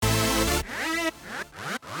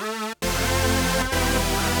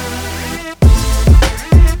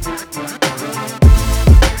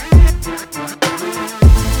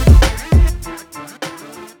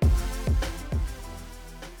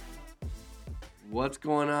What's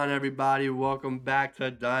going on, everybody? Welcome back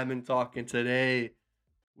to Diamond Talking. Today,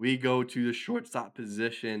 we go to the shortstop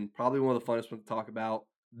position. Probably one of the funnest ones to talk about.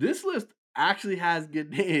 This list actually has good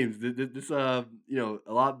names. A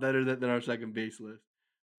lot better than our second base list.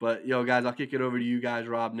 But guys, I'll kick it over to you guys.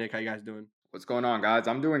 Rob, Nick, how you guys doing? What's going on, guys?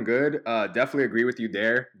 I'm doing good. Definitely agree with you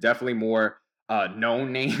there. Definitely more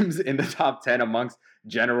known names in the top 10 amongst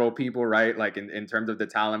general people, right? Like in terms of the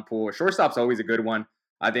talent pool. Shortstop's always a good one.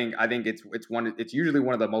 I think it's usually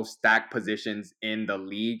one of the most stacked positions in the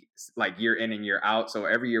league, like year in and year out. So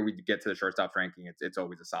every year we get to the shortstop ranking, it's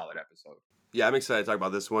always a solid episode. Yeah, I'm excited to talk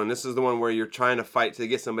about this one. This is the one where you're trying to fight to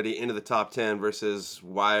get somebody into the top 10 versus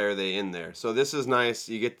why are they in there. So this is nice.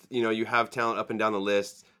 You have talent up and down the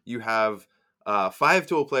list. You have five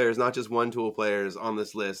tool players, not just one tool players on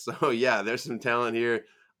this list. So yeah, there's some talent here.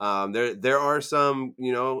 There are some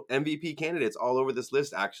MVP candidates all over this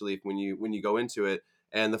list actually when you go into it.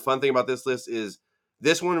 And the fun thing about this list is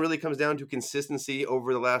this one really comes down to consistency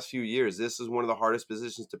over the last few years. This is one of the hardest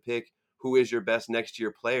positions to pick. Who is your best next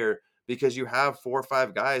year player? Because you have 4 or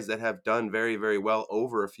 5 guys that have done very, very well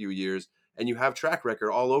over a few years, and you have track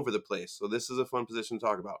record all over the place. So this is a fun position to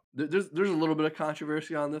talk about. There's a little bit of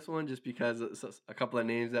controversy on this one just because it's a couple of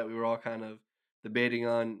names that we were all kind of debating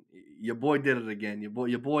on. Your boy did it again. Your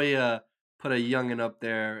boy put a youngin up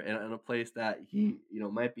there in a place that he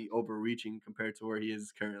might be overreaching compared to where he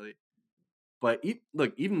is currently. But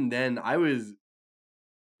look, even then, I was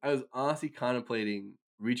honestly contemplating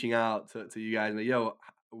reaching out to you guys and like, yo,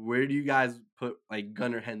 where do you guys put like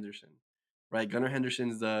Gunnar Henderson? Right, Gunnar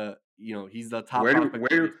Henderson's he's the top Where do prospect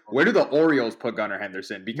where in do, baseball. where do the Orioles put Gunnar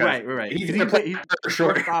Henderson? Because Right. he's Because going to play he's for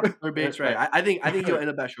sure. shortstop, third base, right? I think he'll end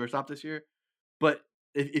up at shortstop this year. But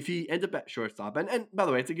if he ends up at shortstop, and by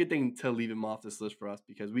the way, it's a good thing to leave him off this list for us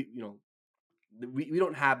because we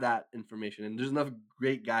don't have that information, and there's enough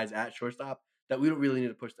great guys at shortstop that we don't really need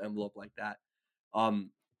to push the envelope like that. Um,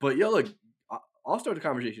 but look, I'll start the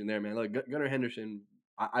conversation there, man. Look, Gunnar Henderson,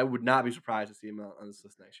 I would not be surprised to see him on this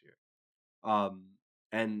list next year. Um,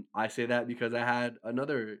 and I say that because I had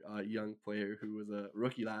another young player who was a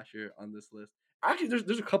rookie last year on this list. Actually,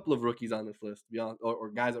 there's a couple of rookies on this list, to be honest, or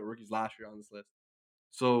guys that were rookies last year on this list.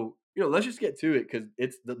 So let's just get to it because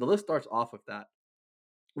it's the list starts off with that.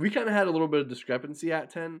 We kind of had a little bit of discrepancy at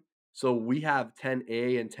 10, so we have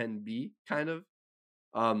 10A and 10B kind of.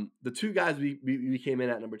 The two guys we came in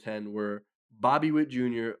at number 10 were Bobby Witt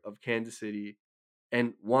Jr. of Kansas City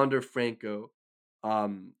and Wander Franco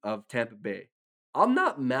of Tampa Bay. I'm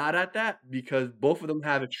not mad at that because both of them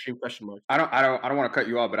have extreme question marks. I don't want to cut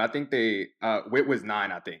you off, but I think they Witt was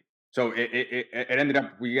 9, I think. So it ended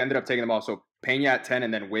up we ended up taking them all. So Pena at 10,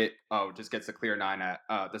 and then Witt just gets the clear 9 at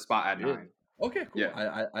the spot at Really? 9. Okay, cool.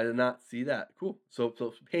 Yeah, I did not see that. Cool. So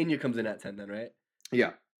Pena comes in at 10 then, right?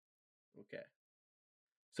 yeah. Okay.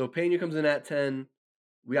 So Pena comes in at 10.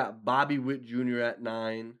 We got Bobby Witt Jr. at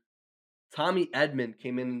 9. Tommy Edmond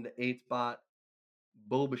came in the 8th spot.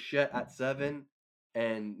 Bo Bichette at 7.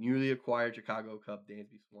 And newly acquired Chicago Cub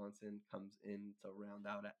Dansby Swanson comes in to round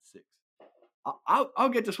out at 6. I'll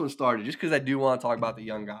get this one started just because I do want to talk about the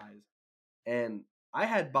young guys. And I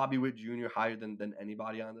had Bobby Witt Jr. higher than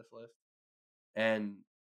anybody on this list. And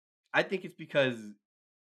I think it's because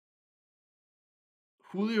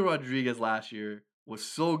Julio Rodriguez last year was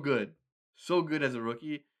so good as a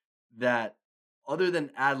rookie that other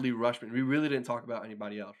than Adley Rushman, we really didn't talk about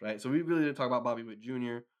anybody else, right? So we really didn't talk about Bobby Witt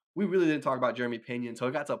Jr. We really didn't talk about Jeremy Pena until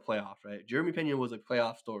it got to playoffs, right? Jeremy Pena was a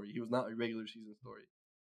playoff story. He was not a regular season story.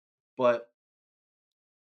 But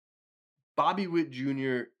Bobby Witt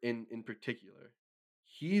Jr. in particular,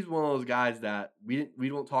 he's one of those guys that we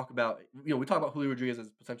don't talk about. We talk about Julio Rodriguez as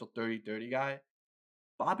a potential 30-30 guy.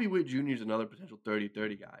 Bobby Witt Jr. is another potential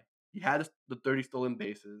 30-30 guy. He had the 30 stolen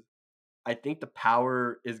bases. I think the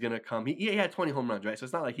power is gonna come. He had 20 home runs, right? So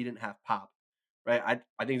it's not like he didn't have pop, right?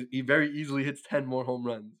 I think he very easily hits 10 more home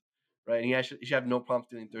runs, right? And he should have no problem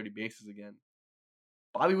stealing 30 bases again.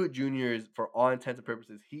 Bobby Witt Jr. is, for all intents and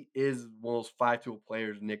purposes, he is one of those 5-tool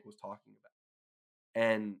players Nick was talking about.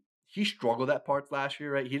 And he struggled at parts last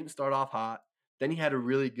year, right? He didn't start off hot. Then he had a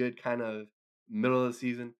really good kind of middle of the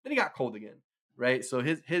season. Then he got cold again, right? So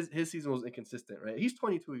his season was inconsistent, right? He's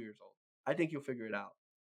 22 years old. I think he'll figure it out.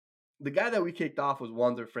 The guy that we kicked off was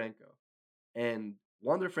Wander Franco. And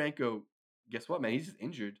Wander Franco, guess what, man? He's just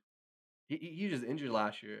injured. He just injured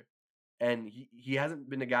last year. And he hasn't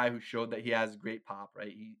been a guy who showed that he has great pop,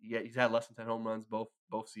 right? He's had less than 10 home runs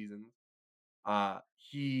both seasons.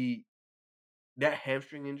 He that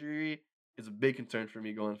hamstring injury is a big concern for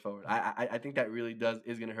me going forward. I think that really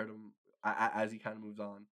is going to hurt him as he kind of moves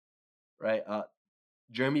on, right?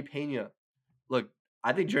 Jeremy Pena, look,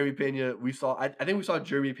 I think Jeremy Pena, I think we saw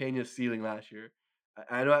Jeremy Pena's ceiling last year.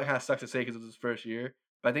 I know that kind of sucks to say because it was his first year,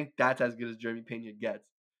 but I think that's as good as Jeremy Pena gets.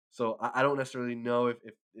 So I don't necessarily know if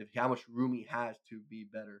how much room he has to be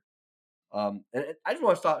better. And I just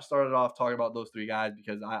want to start it off talking about those three guys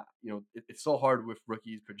because it's so hard with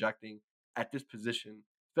rookies projecting at this position,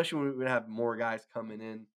 especially when we're gonna have more guys coming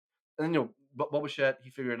in. And then Bo Bichette, he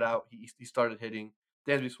figured it out. He started hitting.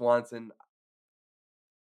 Dansby Swanson,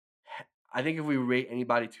 I think if we rate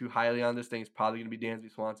anybody too highly on this thing, it's probably going to be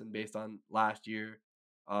Dansby Swanson based on last year.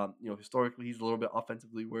 Historically, he's a little bit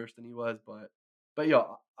offensively worse than he was, but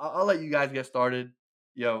I'll let you guys get started.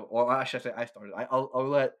 Or I should say I started. I'll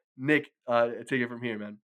let Nick take it from here,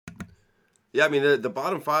 man. Yeah, I mean the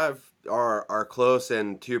bottom five are close,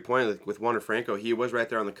 and to your point with Wander Franco, he was right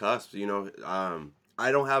there on the cusp.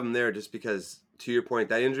 I don't have him there just because, to your point,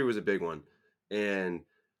 that injury was a big one, and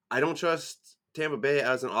I don't trust Tampa Bay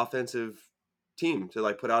as an offensive team to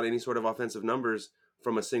like put out any sort of offensive numbers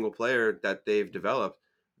from a single player that they've developed.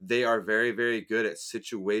 They are very, very good at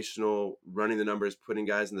situational running the numbers, putting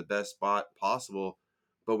guys in the best spot possible.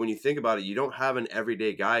 But when you think about it, you don't have an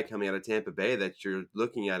everyday guy coming out of Tampa Bay that you're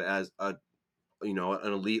looking at as an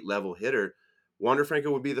elite level hitter. Wander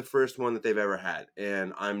Franco would be the first one that they've ever had,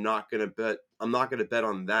 and I'm not gonna bet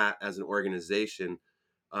on that as an organization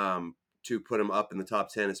to put him up in the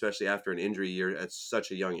top 10, especially after an injury year at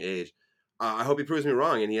such a young age. I hope he proves me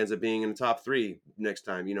wrong and he ends up being in the top 3 next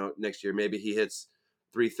time. Next year maybe he hits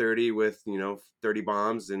 330 with 30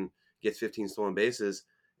 bombs and gets 15 stolen bases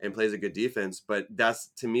and plays a good defense. But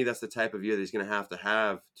that's the type of year that he's going to have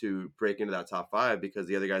to break into that top 5, because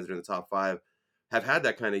the other guys that are in the top 5 have had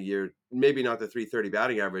that kind of year. Maybe not the 330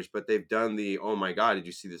 batting average, but they've done the, oh my God, did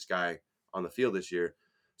you see this guy on the field this year?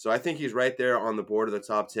 So I think he's right there on the board of the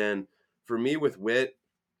top 10. For me, with Witt,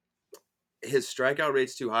 his strikeout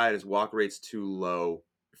rate's too high and his walk rate's too low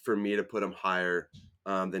for me to put him higher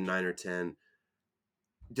than 9 or 10.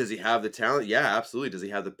 Does he have the talent? Yeah, absolutely. Does he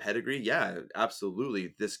have the pedigree? Yeah,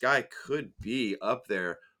 absolutely. This guy could be up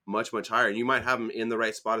there much, much higher. And you might have him in the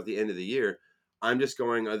right spot at the end of the year. I'm just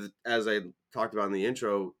going, as I talked about in the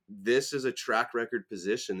intro, this is a track record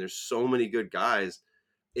position. There's so many good guys.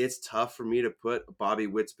 It's tough for me to put Bobby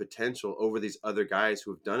Witt's potential over these other guys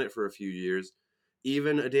who have done it for a few years.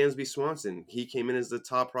 Even a Dansby Swanson, he came in as the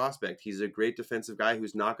top prospect. He's a great defensive guy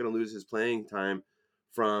who's not going to lose his playing time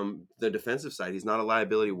from the defensive side. He's not a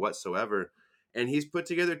liability whatsoever. And he's put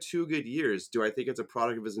together 2 good years. Do I think it's a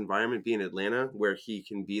product of his environment being Atlanta, where he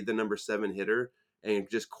can be the number 7 hitter and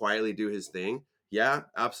just quietly do his thing? Yeah,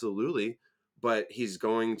 absolutely. But he's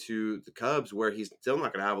going to the Cubs, where he's still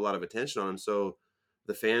not going to have a lot of attention on him. So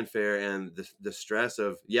the fanfare and the stress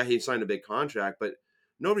of, yeah, he signed a big contract, but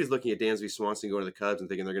nobody's looking at Dansby Swanson going to the Cubs and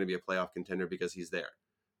thinking they're going to be a playoff contender because he's there.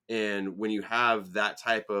 And when you have that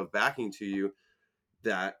type of backing to you,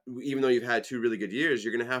 that even though you've had 2 really good years,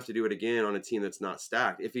 you're going to have to do it again on a team that's not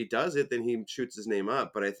stacked. If he does it, then he shoots his name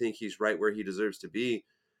up, but I think he's right where he deserves to be.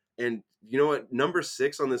 And you know what? Number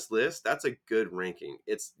 6 on this list, that's a good ranking.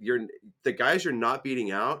 The guys you're not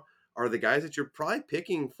beating out are the guys that you're probably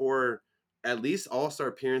picking for at least all-star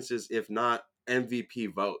appearances, if not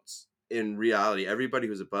MVP votes. In reality, everybody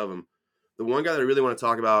who's above him. The one guy that I really want to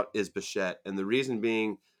talk about is Bichette. And the reason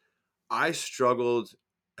being, I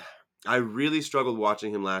really struggled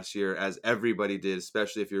watching him last year, as everybody did,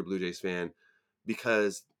 especially if you're a Blue Jays fan,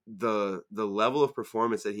 because the level of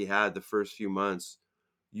performance that he had the first few months,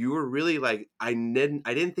 you were really like, I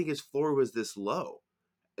didn't think his floor was this low.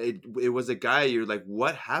 It was a guy you're like,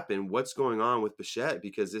 what happened? What's going on with Bichette?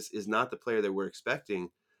 Because this is not the player that we're expecting.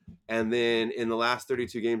 And then in the last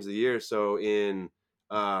 32 games of the year, so in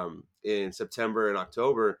September and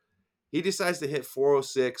October, he decides to hit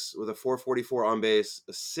 406 with a 444 on base,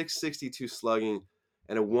 a 662 slugging,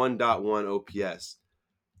 and a 1.1 OPS.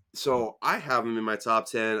 So I have him in my top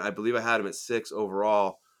 10. I believe I had him at 6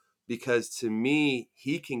 overall, because to me,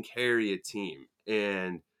 he can carry a team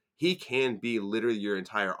and he can be literally your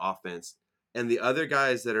entire offense. And the other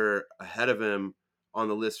guys that are ahead of him on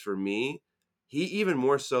the list for me, he even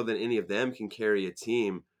more so than any of them can carry a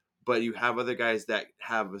team. But you have other guys that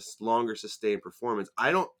have a longer sustained performance.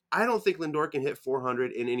 I don't think Lindor can hit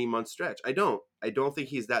 400 in any month stretch. I don't think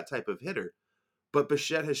he's that type of hitter. But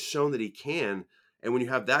Bichette has shown that he can. And when you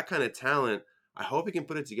have that kind of talent, I hope he can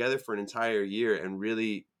put it together for an entire year and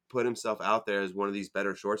really put himself out there as one of these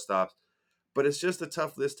better shortstops. But it's just a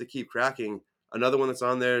tough list to keep cracking. Another one that's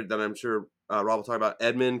on there that I'm sure Rob will talk about,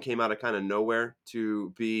 Edman, came out of kind of nowhere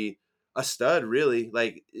to be a stud, really.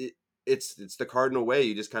 Like, it's the Cardinal way.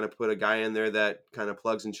 You just kind of put a guy in there that kind of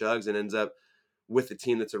plugs and chugs and ends up with the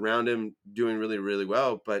team that's around him doing really, really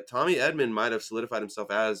well. But Tommy Edman might have solidified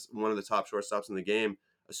himself as one of the top shortstops in the game,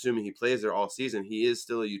 assuming he plays there all season. He is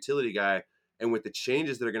still a utility guy. And with the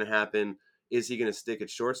changes that are going to happen, is he going to stick at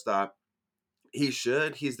shortstop? He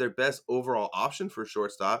should. He's their best overall option for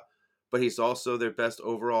shortstop, but he's also their best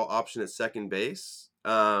overall option at second base.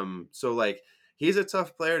 So like he's a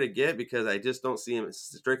tough player to get because I just don't see him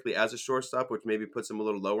strictly as a shortstop, which maybe puts him a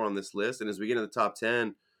little lower on this list. And as we get into the top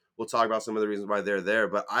 10, we'll talk about some of the reasons why they're there.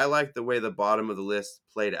 But I like the way the bottom of the list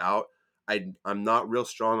played out. I'm not real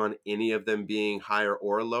strong on any of them being higher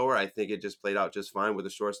or lower. I think it just played out just fine with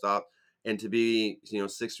the shortstop. And to be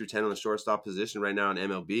 6 through 10 on the shortstop position right now in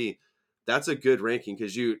MLB, that's a good ranking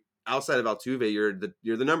because you outside of Altuve,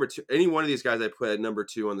 you're the number 2. Any one of these guys I put at number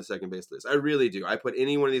 2 on the second base list. I really do. I put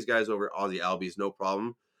any one of these guys over Ozzy Albies, no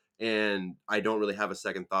problem, and I don't really have a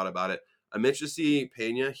second thought about it. I'm interested to see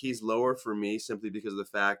Pena. He's lower for me simply because of the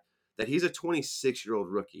fact that he's a 26-year-old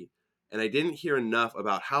rookie, and I didn't hear enough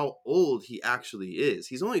about how old he actually is.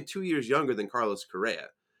 He's only 2 years younger than Carlos Correa,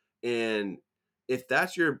 and if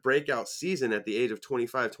that's your breakout season at the age of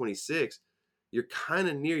 25, 26, you're kind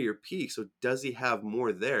of near your peak. So does he have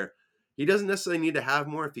more there? He doesn't necessarily need to have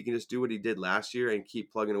more if he can just do what he did last year and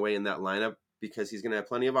keep plugging away in that lineup because he's going to have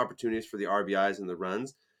plenty of opportunities for the RBIs and the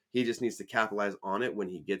runs. He just needs to capitalize on it when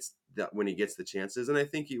he gets the chances, and I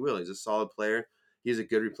think he will. He's a solid player. He's a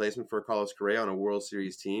good replacement for Carlos Correa on a World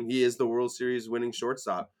Series team. He is the World Series winning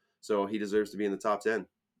shortstop, so he deserves to be in the top 10.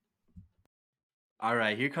 All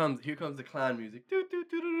right, here comes the clown music.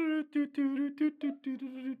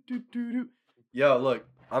 Yo, look,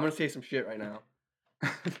 I'm gonna say some shit right now.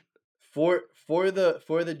 For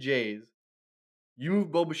the Jays, you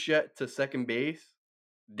move Bo Bichette to second base.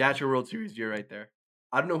 That's your World Series year right there.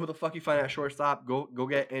 I don't know who the fuck you find at shortstop. Go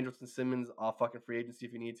get Andrelton Simmons off fucking free agency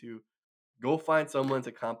if you need to. Go find someone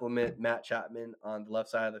to complement Matt Chapman on the left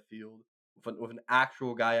side of the field with an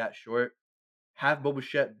actual guy at short. Have Bo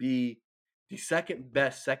Bichette be the second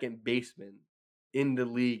best second baseman in the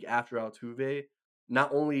league after Altuve.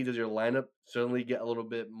 Not only does your lineup certainly get a little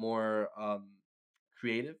bit more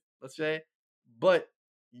creative, let's say, but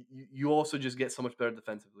you also just get so much better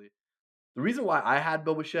defensively. The reason why I had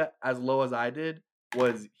Bo Bichette as low as I did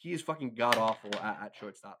was he's fucking god awful at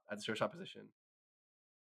shortstop, at the shortstop position.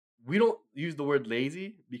 We don't use the word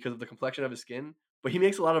lazy because of the complexion of his skin, but he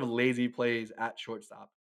makes a lot of lazy plays at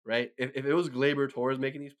shortstop, right? If it was Gleyber Torres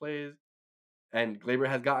making these plays, and Gleyber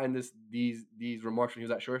has gotten these remarks when he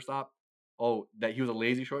was at shortstop, that he was a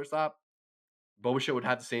lazy shortstop, Bo Bichette would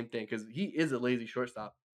have the same thing because he is a lazy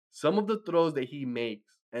shortstop. Some of the throws that he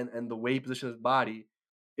makes and the way he positions his body,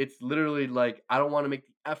 it's literally like I don't want to make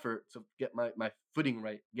the effort to get my footing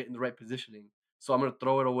right, get in the right positioning, so I'm gonna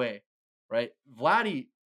throw it away, right?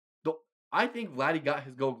 I think Vladdy got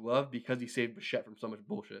his Gold Glove because he saved Bichette from so much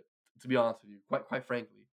bullshit. To be honest with you, quite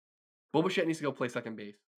frankly, Bo Bichette needs to go play second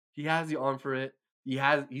base. He has the arm for it. He's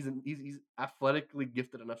athletically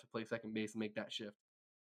gifted enough to play second base and make that shift.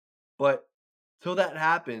 But till that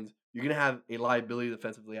happens, you're gonna have a liability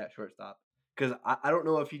defensively at shortstop. Because I don't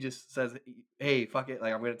know if he just says, "Hey, fuck it,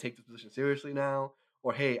 like I'm gonna take this position seriously now,"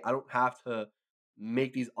 or "Hey, I don't have to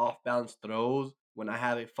make these off balance throws when I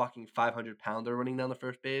have a fucking 500-pounder running down the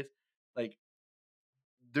first base." Like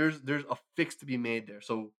there's a fix to be made there.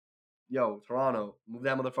 So, yo, Toronto, move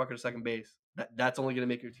that motherfucker to second base. That's only gonna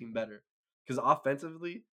make your team better. Because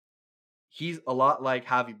offensively, he's a lot like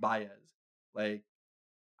Javi Baez. Like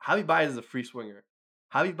Javi Baez is a free swinger.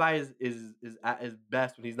 Javi Baez is at his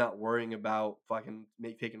best when he's not worrying about fucking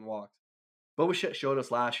taking walks. Bo Bichette showed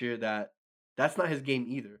us last year that that's not his game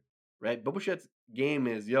either, right? Bo Bichette's game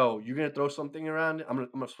is, yo, you're gonna throw something around. I'm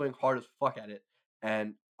gonna swing hard as fuck at it,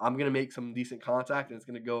 and I'm gonna make some decent contact, and it's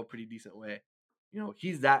gonna go a pretty decent way.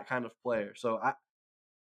 He's that kind of player. So I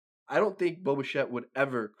don't think Bo Bichette would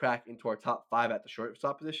ever crack into our top 5 at the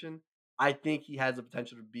shortstop position. I think he has the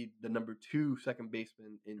potential to be the number 2 second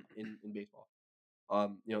baseman in baseball.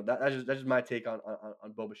 That's just my take on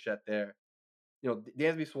Bo Bichette there.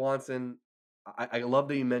 Dansby Swanson, I love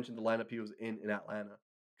that you mentioned the lineup he was in Atlanta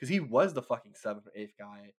because he was the fucking 7th or 8th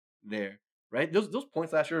guy there, right? Those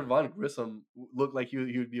points last year, Vaughn Grissom looked like he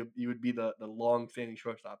would be the long standing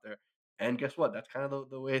shortstop there. And guess what? That's kind of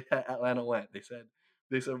the way that Atlanta went. They said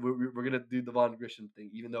we're gonna do the Vaughn Grissom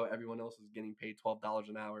thing, even though everyone else is getting paid $12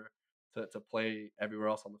 an hour to play everywhere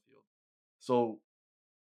else on the field. So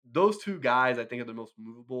those two guys, I think, are the most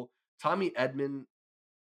movable. Tommy Edman.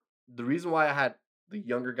 The reason why I had the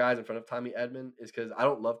younger guys in front of Tommy Edman is because I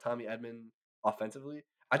don't love Tommy Edman offensively.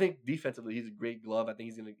 I think defensively he's a great glove. I think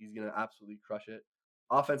he's gonna absolutely crush it.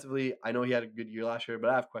 Offensively, I know he had a good year last year, but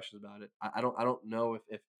I have questions about it. I don't know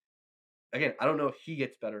if again, I don't know if he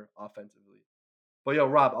gets better offensively. But yo,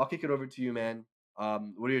 Rob, I'll kick it over to you, man.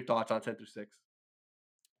 What are your thoughts on 10 through 6?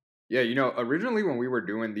 Yeah, originally when we were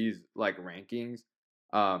doing these like rankings,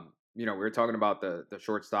 we were talking about the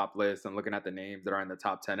shortstop list and looking at the names that are in the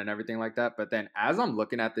top 10 and everything like that. But then as I'm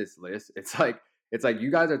looking at this list, it's like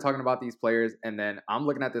you guys are talking about these players, and then I'm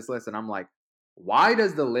looking at this list and I'm like, why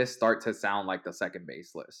does the list start to sound like the second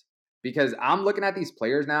base list? Because I'm looking at these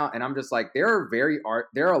players now and I'm just like, there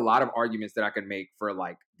are a lot of arguments that I can make for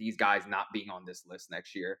like these guys not being on this list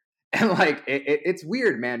next year. And like it's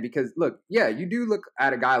weird, man, because look, yeah, you do look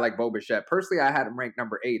at a guy like Bo Bichette. Personally, I had him ranked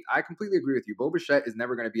number 8. I completely agree with you. Bo Bichette is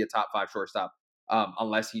never going to be a top 5 shortstop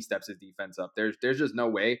unless he steps his defense up. There's just no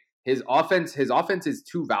way. His offense is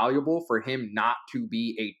too valuable for him not to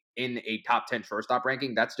be in a top 10 shortstop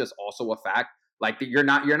ranking. That's just also a fact. Like you're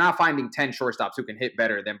not finding 10 shortstops who can hit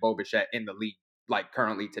better than Bo Bichette in the league like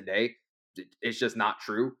currently today. It's just not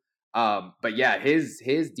true. But yeah, his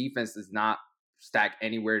defense is not stack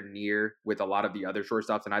anywhere near with a lot of the other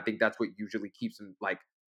shortstops, and I think that's what usually keeps him like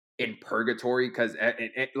in purgatory because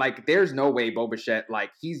like there's no way Bo Bichette, like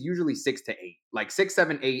he's usually 6 to 8, like 6,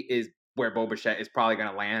 7, 8 is where Bo Bichette is probably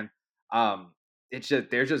gonna land. It's just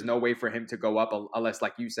there's just no way for him to go up unless,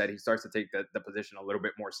 like you said, he starts to take the position a little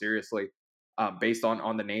bit more seriously, based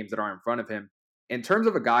on the names that are in front of him. In terms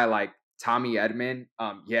of a guy like Tommy Edman,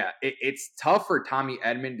 it's tough for Tommy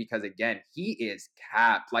Edman because again, he is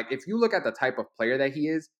capped. Like if you look at the type of player that he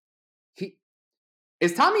is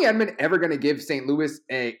Tommy Edman ever going to give St. Louis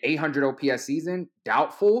a 800 OPS season?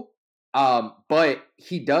 Doubtful. But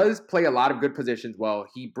he does play a lot of good positions well.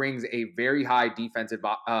 He brings a very high defensive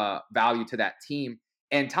value to that team.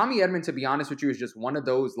 And Tommy Edman, to be honest with you, is just one of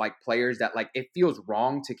those like players that like it feels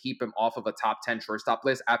wrong to keep him off of a top 10 shortstop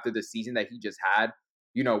list after the season that he just had.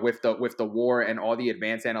 With the WAR and all the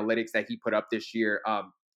advanced analytics that he put up this year.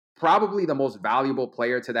 Probably the most valuable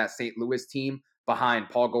player to that St. Louis team behind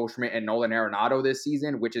Paul Goldschmidt and Nolan Arenado this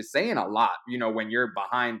season, which is saying a lot. When you're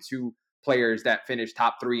behind two players that finished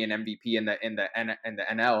top 3 in MVP in the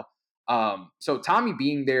NL. So Tommy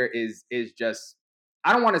being there is just,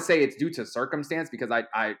 I don't want to say it's due to circumstance because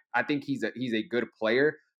I think he's a good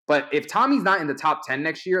player. But if Tommy's not in the top 10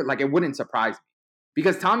 next year, like it wouldn't surprise me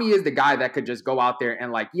because Tommy is the guy that could just go out there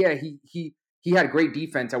and like, yeah, he had great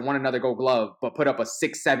defense and won another Gold Glove, but put up a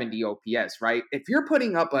 670 OPS, right? If you're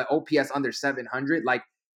putting up an OPS under 700, like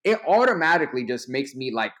it automatically just makes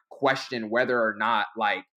me like question whether or not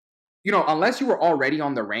like, unless you were already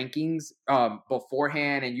on the rankings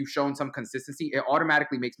beforehand and you've shown some consistency, it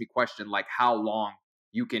automatically makes me question like how long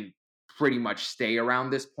you can pretty much stay around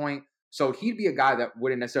this point. So he'd be a guy that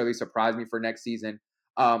wouldn't necessarily surprise me for next season.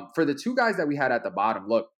 For the two guys that we had at the bottom,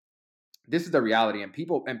 look, this is the reality, and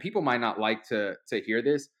people might not like to hear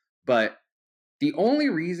this, but the only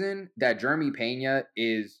reason that Jeremy Pena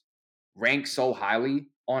is ranked so highly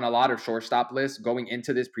on a lot of shortstop lists going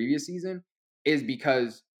into this previous season is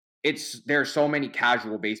because there are so many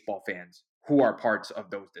casual baseball fans who are parts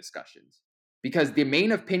of those discussions. Because the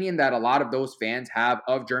main opinion that a lot of those fans have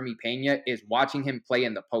of Jeremy Pena is watching him play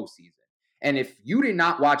in the postseason. And if you did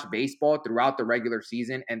not watch baseball throughout the regular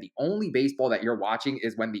season and the only baseball that you're watching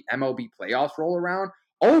is when the MLB playoffs roll around,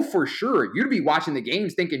 oh, for sure, you'd be watching the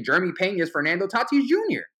games thinking Jeremy Pena is Fernando Tatis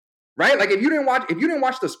Jr., right? Like if you didn't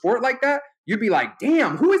watch the sport like that, you'd be like,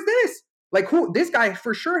 damn, who is this? Like this guy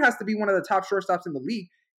for sure has to be one of the top shortstops in the league.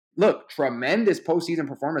 Look, tremendous postseason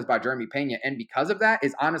performance by Jeremy Pena. And because of that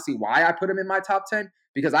is honestly why I put him in my top 10.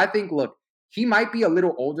 Because I think, look, he might be a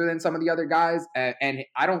little older than some of the other guys. And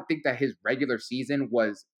I don't think that his regular season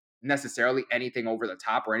was necessarily anything over the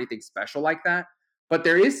top or anything special like that. But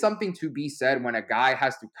there is something to be said when a guy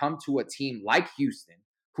has to come to a team like Houston,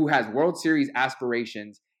 who has World Series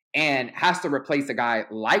aspirations and has to replace a guy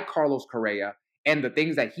like Carlos Correa and the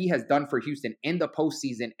things that he has done for Houston in the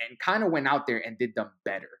postseason and kind of went out there and did them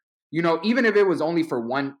better. Even if it was only for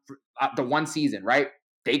the one season, right?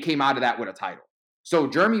 They came out of that with a title. So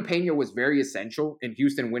Jeremy Pena was very essential in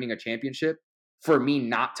Houston winning a championship for me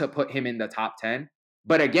not to put him in the top 10.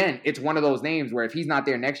 But again, it's one of those names where if he's not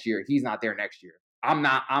there next year, he's not there next year. I'm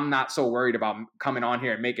not so worried about coming on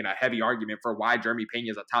here and making a heavy argument for why Jeremy Pena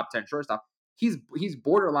is a top 10 shortstop. He's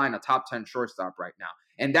borderline a top 10 shortstop right now.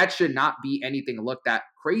 And that should not be anything looked at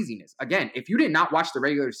craziness. Again, if you did not watch the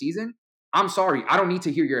regular season, I'm sorry, I don't need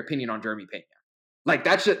to hear your opinion on Jeremy Pena. Like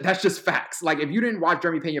that's just facts. Like if you didn't watch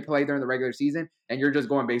Jeremy Pena play during the regular season and you're just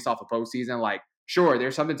going based off of postseason, like sure,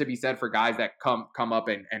 there's something to be said for guys that come up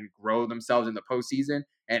and grow themselves in the postseason.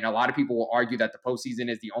 And a lot of people will argue that the postseason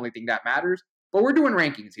is the only thing that matters. But we're doing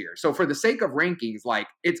rankings here. So for the sake of rankings, like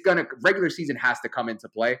regular season has to come into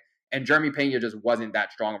play. And Jeremy Pena just wasn't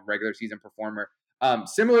that strong of a regular season performer.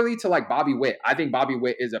 Similarly to like Bobby Witt, I think Bobby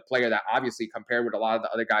Witt is a player that obviously compared with a lot of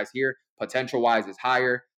the other guys here, potential wise is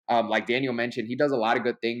higher. Like Daniel mentioned, he does a lot of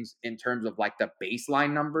good things in terms of like the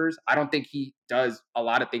baseline numbers. I don't think he does a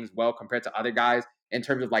lot of things well compared to other guys in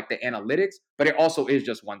terms of like the analytics, but it also is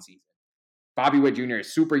just one season. Bobby Witt Jr.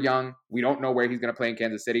 is super young. We don't know where he's going to play in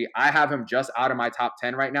Kansas City. I have him just out of my top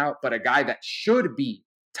 10 right now, but a guy that should be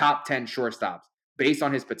top 10 shortstops based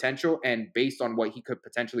on his potential and based on what he could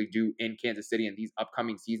potentially do in Kansas City in these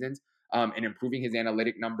upcoming seasons, and improving his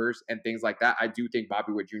analytic numbers and things like that. I do think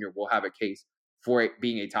Bobby Witt Jr. will have a case for it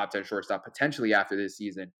being a top 10 shortstop potentially after this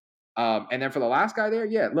season. And then for the last guy there,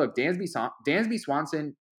 yeah, look, Dansby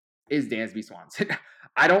Swanson is Dansby Swanson.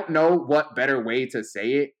 I don't know what better way to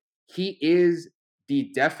say it. He is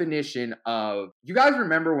the definition of, you guys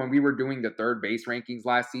remember when we were doing the third base rankings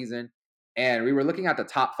last season and we were looking at the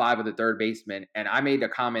top 5 of the third basemen, and I made a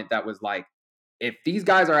comment that was like, if these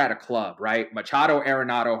guys are at a club, right? Machado,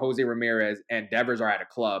 Arenado, Jose Ramirez, and Devers are at a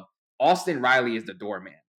club, Austin Riley is the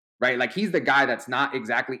doorman, right? Like he's the guy that's not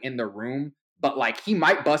exactly in the room, but like he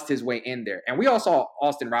might bust his way in there. And we all saw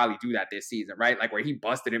Austin Riley do that this season, right? Like where he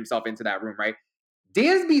busted himself into that room, right?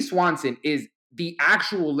 Dansby Swanson is the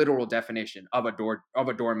actual literal definition of a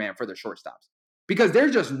doorman for the shortstops. Because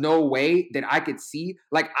there's just no way that I could see,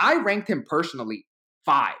 like I ranked him personally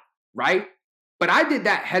 5, right? But I did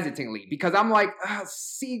that hesitantly because I'm like,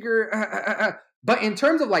 Seager. But in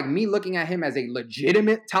terms of like me looking at him as a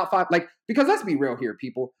legitimate top 5, like, because let's be real here,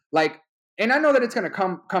 people. Like, and I know that it's going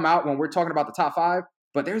to come out when we're talking about the top 5,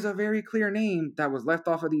 but there's a very clear name that was left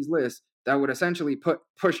off of these lists that would essentially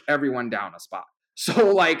push everyone down a spot.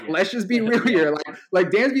 So, like, let's just be real here. Like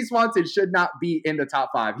Dansby Swanson should not be in the top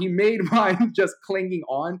 5. He made mine just clinging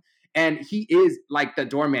on, and he is like the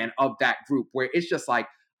doorman of that group where it's just like,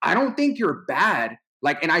 I don't think you're bad.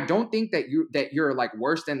 Like, and I don't think that you're like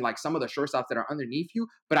worse than like some of the shortstops that are underneath you,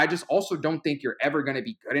 but I just also don't think you're ever going to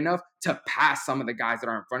be good enough to pass some of the guys that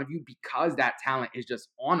are in front of you because that talent is just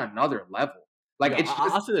on another level. Like, it's just,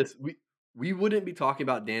 I'll say this. We wouldn't be talking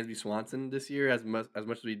about Dansby Swanson this year as much as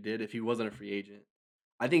we did if he wasn't a free agent.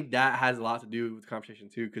 I think that has a lot to do with the conversation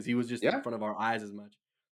too, because he was just in front of our eyes as much.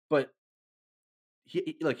 But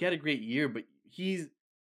he had a great year, but he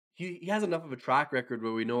has enough of a track record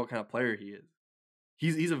where we know what kind of player he is.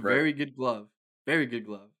 He's a very good glove, very good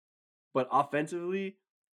glove. But offensively,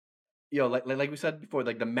 like we said before,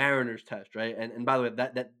 like the Mariners test, right? And by the way,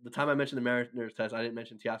 that the time I mentioned the Mariners test, I didn't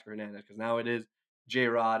mention Teoscar Hernandez because now it is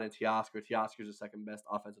J-Rod and Teoscar. Teoscar's the second best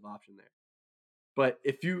offensive option there. But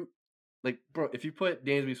if you put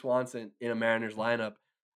Dansby Swanson in a Mariners lineup,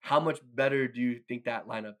 how much better do you think that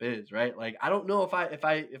lineup is, right? Like, I don't know if I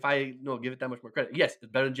give it that much more credit. Yes,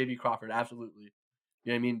 it's better than JB Crawford, absolutely.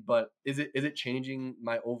 You know what I mean? But is it changing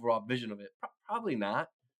my overall vision of it? Probably not,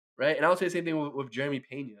 right? And I would say the same thing with Jeremy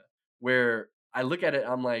Pena, where I look at it,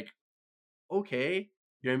 I'm like, okay,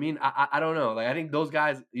 you know what I mean? I don't know. Like, I think those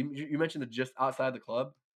guys, you mentioned the just outside the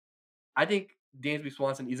club. I think Dansby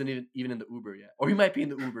Swanson isn't even in the Uber yet, or he might be in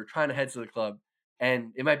the Uber trying to head to the club,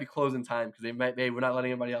 and it might be closing time because we're not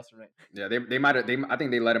letting anybody else in right. Yeah, they might have. I think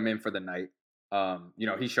they let him in for the night.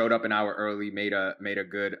 He showed up an hour early, made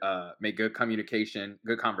good communication,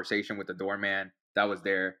 good conversation with the doorman that was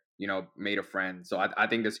there. Made a friend. So I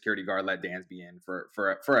think the security guard let Dansby in for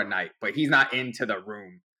a night, but he's not into the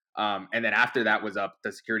room. And then after that was up,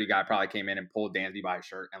 the security guy probably came in and pulled Dansby by his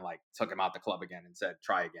shirt and like took him out the club again and said,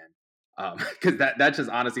 "Try again." Because that's just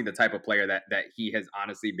honestly the type of player that he has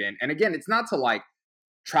honestly been. And again, it's not to like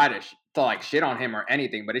try to like shit on him or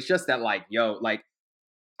anything, but it's just that like,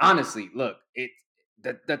 honestly, look, it's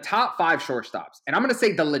the top 5 shortstops, and I'm gonna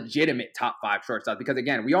say the legitimate top 5 shortstops because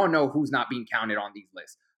again, we all know who's not being counted on these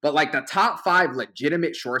lists. But like the top 5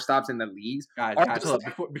 legitimate shortstops in the leagues. Guys,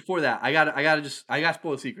 before that, I gotta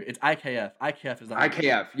spoil a secret. It's IKF. IKF is not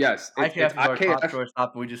IKF. Yes, IKF is our top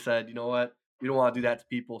shortstop. We just said, you know what? We don't want to do that to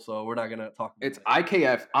people, so we're not gonna talk about it's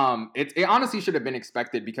IKF. It honestly should have been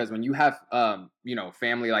expected because when you have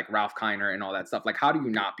family like Ralph Kiner and all that stuff, like how do you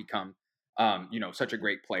not become such a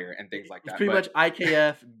great player and things like that? It's pretty much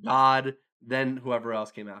IKF, God, then whoever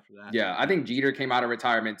else came after that. Yeah, I think Jeter came out of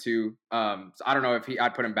retirement too. So I don't know if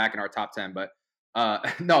I'd put him back in our top 10, but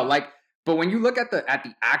no, like. But when you look at the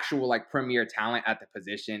actual like premier talent at the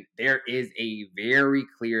position, there is a very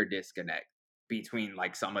clear disconnect between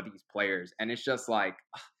like some of these players, and it's just like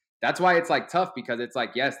that's why it's like tough because it's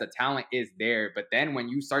like yes, the talent is there, but then when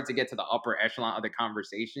you start to get to the upper echelon of the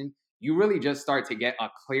conversation, you really just start to get a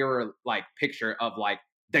clearer like picture of like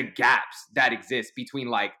the gaps that exist between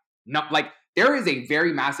like not like there is a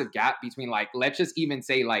very massive gap between like let's just even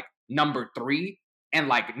say like number 3 and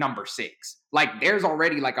like number 6. Like there's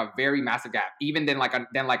already like a very massive gap, even than like a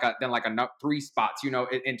 3 spots,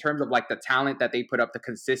 in terms of like the talent that they put up, the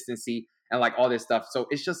consistency and like all this stuff. So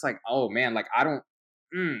it's just like, oh man, like I don't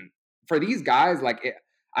for these guys, like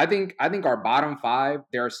I think our bottom 5,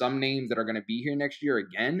 there are some names that are going to be here next year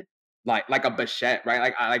again, like a Bichette,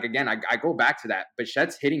 right? Like again, I go back to that.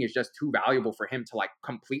 Bichette's hitting is just too valuable for him to like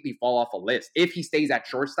completely fall off a list. If he stays at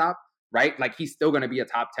shortstop, right? Like he's still going to be a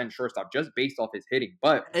top 10 shortstop just based off his hitting.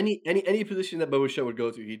 But any position that Bo Bichette would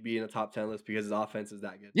go to, he'd be in a top 10 list because his offense is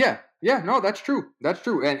that good. yeah, no, that's true. That's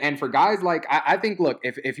true. And for guys like, I think, look,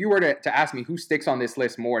 if you were to ask me who sticks on this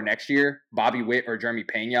list more next year, Bobby Witt or Jeremy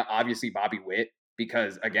Pena, obviously Bobby Witt,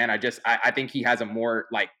 because again, I think he has a more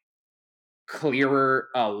like clearer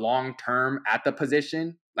long term at the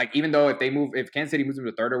position. Like even though if Kansas City moves him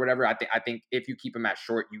to third or whatever, I think if you keep him at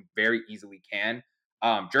short, you very easily can.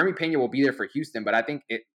 Jeremy Pena will be there for Houston, but I think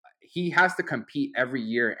he has to compete every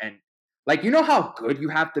year, and like how good you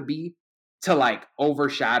have to be to like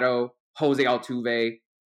overshadow Jose Altuve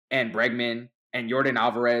and Bregman and Yordan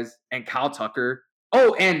Alvarez and Kyle Tucker.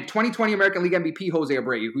 Oh, and 2020 American League MVP Jose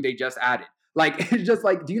Abreu, who they just added. Like it's just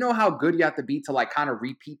like, do you know how good you have to be to like kind of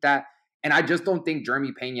repeat that? And I just don't think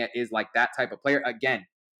Jeremy Pena is like that type of player. Again,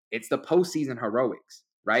 it's the postseason heroics,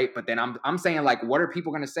 right? But then I'm saying, like, what are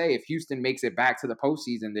people going to say if Houston makes it back to the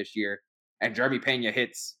postseason this year and Jeremy Pena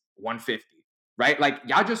hits 150, right? Like,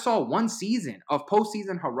 y'all just saw one season of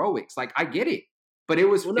postseason heroics. Like, I get it, but it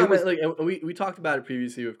was like we talked about it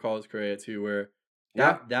previously with Carlos Correa too, where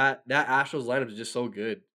that Astros lineup is just so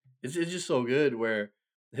good. It's just so good where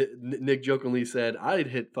Nick jokingly said I'd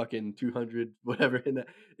hit fucking 200 whatever in that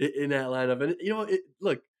lineup, and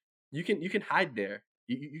look, you can hide there.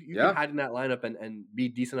 You can hide in that lineup and be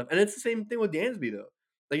decent enough. And it's the same thing with Dansby though.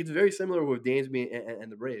 Like it's very similar with Dansby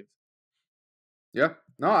and the Braves. Yeah,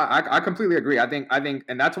 no, I completely agree. I think,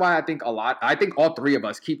 and that's why I think all 3 of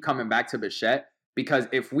us keep coming back to Bichette, because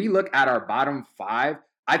if we look at our bottom 5,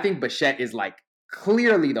 I think Bichette is like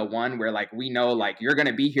clearly the one where like we know like you're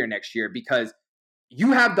gonna be here next year because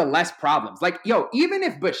you have the less problems. Like, yo, even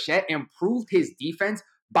if Bichette improved his defense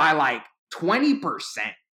by like 20%,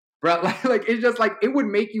 bro, like it's just like it would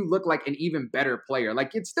make you look like an even better player.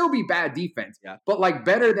 Like it'd still be bad defense, but like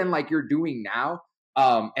better than like you're doing now.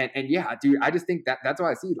 And yeah, dude, I just think that's what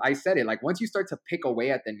I see. I said it, like once you start to pick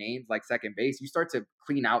away at the names like second base, you start to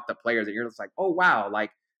clean out the players, and you're just like, oh wow,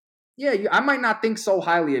 like yeah, I might not think so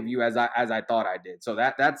highly of you as I thought I did. So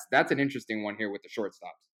that's an interesting one here with the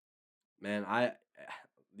shortstops. Man, I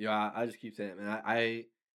just keep saying it, man. I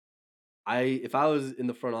if I was in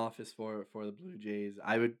the front office for the Blue Jays,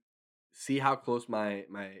 I would see how close my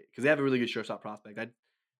because they have a really good shortstop prospect.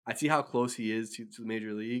 I'd see how close he is to the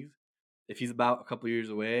major leagues. If he's about a couple years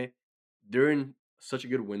away, they're in such a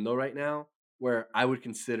good window right now where I would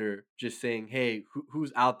consider just saying, hey,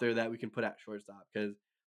 who's out there that we can put at shortstop? Because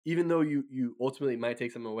even though you ultimately might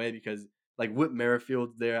take someone away, because like Whit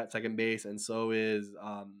Merrifield's there at second base, and so is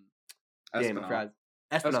Espinal.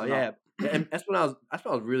 Espinal, yeah. And Espinal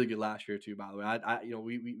was really good last year too, by the way.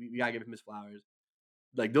 We gotta give him his flowers.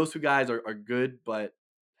 Like those 2 guys are good, but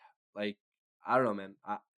like I don't know, man.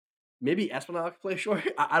 Maybe Espinal could play short.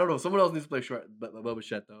 I don't know. Someone else needs to play short, but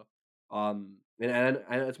Bichette though. And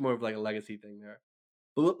it's more of like a legacy thing there.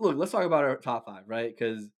 But look, let's talk about our top 5, right?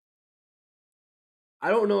 Because I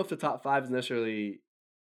don't know if the top 5 is necessarily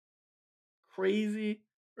crazy,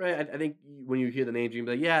 right? I think when you hear the names, you can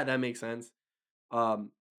be like, yeah, that makes sense.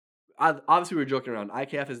 Obviously, we're joking around.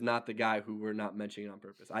 IKF is not the guy who we're not mentioning on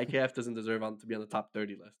purpose. IKF doesn't deserve to be on the top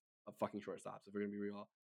 30 list of fucking shortstops, if we're going to be real.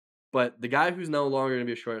 But the guy who's no longer going to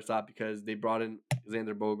be a shortstop because they brought in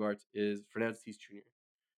Xander Bogaerts is Fernando Tatis Jr.,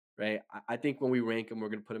 right? I think when we rank him, we're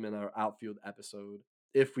going to put him in our outfield episode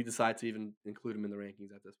if we decide to even include him in the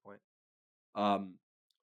rankings at this point.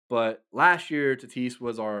 But last year, Tatis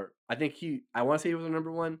was I want to say he was our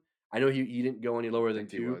number 1. I know he didn't go any lower than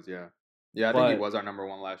 2. He was, yeah. Yeah, I think he was our number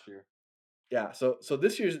 1 last year. Yeah, so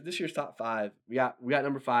this year's top 5, we got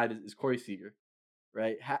number 5 is Corey Seager,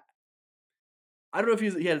 right? I don't know if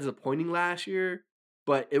he had a disappointing last year,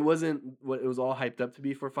 but it wasn't what it was all hyped up to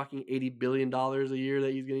be for fucking $80 billion a year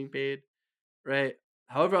that he's getting paid, right?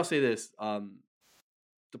 However, I'll say this: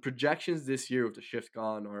 the projections this year with the shift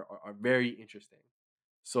gone are very interesting.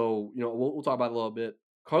 So we'll talk about it a little bit.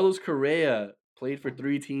 Carlos Correa played for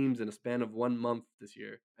 3 teams in a span of 1 month this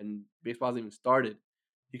year, and baseball hasn't even started.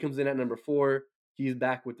 He comes in at number 4. He's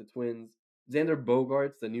back with the Twins. Xander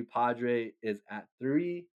Bogaerts, the new Padre, is at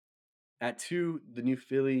 3. At 2, the new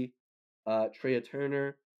Philly, Trea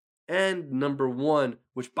Turner. And number 1,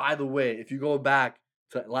 which, by the way, if you go back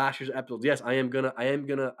to last year's episodes. Yes, I am gonna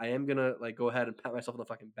like go ahead and pat myself on the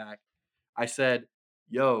fucking back. I said,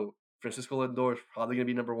 yo, Francisco Lindor is probably gonna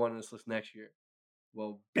be number 1 in this list next year.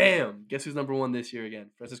 Well, bam! Guess who's number 1 this year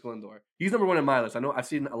again? Francisco Lindor. He's number 1 in my list. I know I've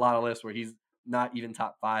seen a lot of lists where he's not even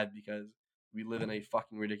top 5 because we live in a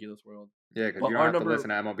fucking ridiculous world. Yeah, because But you don't our have to number listen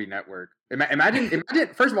to MLB Network. Imagine,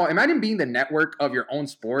 first of all, imagine being the network of your own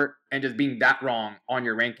sport and just being that wrong on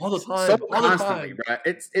your rankings all the time, so all the constantly, time. bro.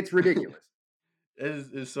 It's ridiculous. It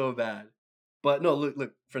is so bad. But no,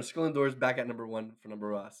 look, Francisco Lindor is back at number 1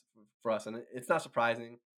 for us, and it's not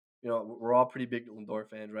surprising. You know, we're all pretty big Lindor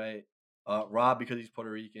fans, right? Rob because he's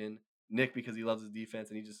Puerto Rican, Nick because he loves his defense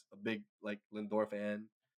and he's just a big like Lindor fan,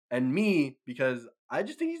 and me because I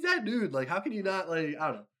just think he's that dude. Like, how can you not like? I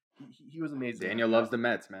don't know. He was amazing. Daniel loves the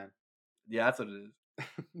Mets, man. Yeah, that's what it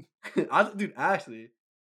is. Dude, actually,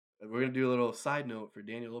 we're gonna do a little side note for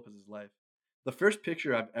Daniel Lopez's life. The first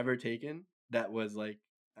picture I've ever taken that was like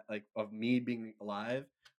of me being alive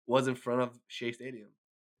was in front of Shea Stadium.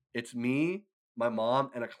 It's me, my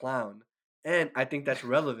mom, and a clown. And I think that's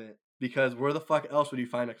relevant because where the fuck else would you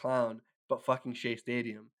find a clown but fucking Shea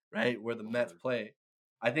Stadium, right? Where the Mets play.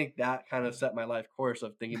 I think that kind of set my life course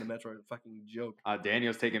of thinking the Mets were a fucking joke.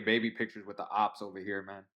 Daniel's taking baby pictures with the ops over here,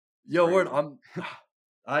 man. Yo, word,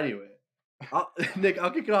 anyway. Nick,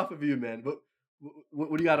 I'll kick it off with you, man.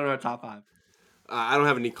 What do you got on our top 5? I don't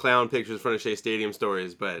have any clown pictures in front of Shea Stadium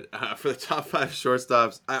stories, but for the top 5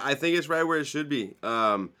 shortstops, I think it's right where it should be.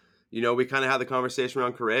 You know, we kind of had the conversation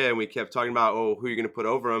around Correa, and we kept talking about, who you're going to put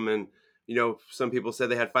over him. And, you know, some people said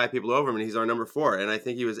they had 5 people over him, and he's our number 4. And I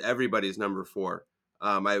think he was everybody's number 4.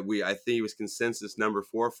 I think he was consensus number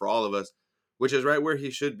 4 for all of us, which is right where he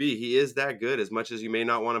should be. He is that good. As much as you may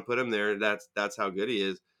not want to put him there, that's how good he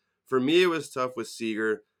is. For me, it was tough with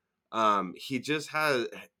Seager.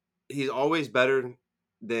 He's always better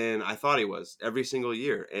than I thought he was every single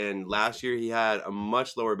year. And last year he had a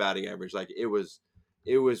much lower batting average. Like it was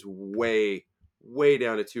way, way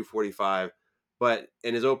down to 245. And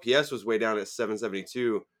his OPS was way down at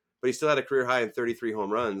 772, but he still had a career high in 33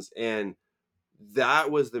 home runs. And that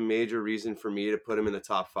was the major reason for me to put him in the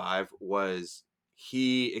top 5 was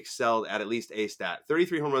he excelled at least a stat.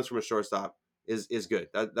 33 home runs from a shortstop is good.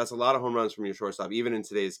 That's a lot of home runs from your shortstop, even in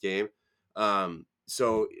today's game.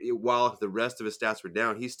 While the rest of his stats were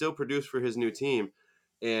down, he still produced for his new team.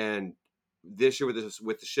 And this year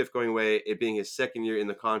with the shift going away, it being his second year in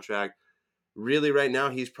the contract, really right now,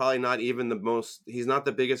 he's probably not even he's not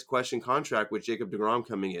the biggest question contract with Jacob deGrom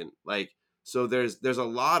coming in. Like, so there's a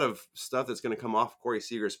lot of stuff that's going to come off Corey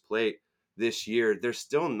Seager's plate this year. They're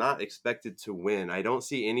still not expected to win. I don't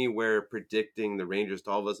see anywhere predicting the Rangers to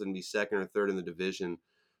all of a sudden be second or third in the division.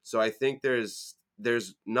 So I think there's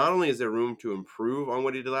not only is there room to improve on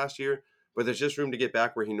what he did last year, but there's just room to get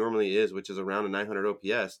back where he normally is, which is around a 900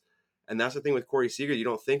 OPS. And that's the thing with Corey Seager you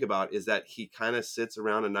don't think about is that he kind of sits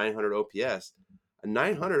around a 900 OPS. A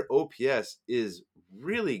 900 OPS is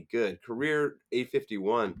really good. Career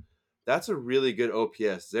 851. That's a really good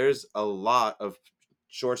OPS. There's a lot of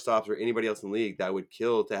shortstops or anybody else in the league that would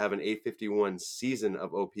kill to have an 851 season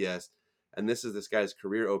of OPS. And this is this guy's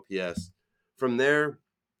career OPS. From there,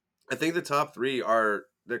 I think the top 3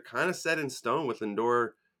 they're kind of set in stone with Lindor,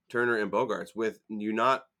 Turner, and Bogaerts. With you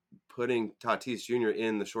not putting Tatis Jr.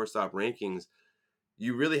 in the shortstop rankings,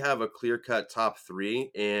 you really have a clear-cut top 3.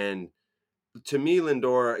 And to me,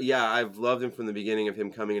 Lindor, yeah, I've loved him from the beginning of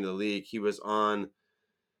him coming into the league. He was on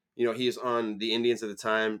the Indians at the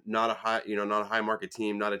time, not a high market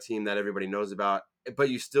team, not a team that everybody knows about, but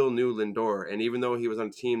you still knew Lindor. And even though he was on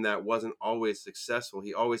a team that wasn't always successful,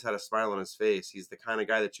 he always had a smile on his face. He's the kind of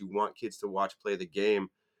guy that you want kids to watch play the game.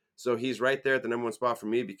 So he's right there at the number 1 spot for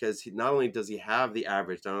me because not only does he have the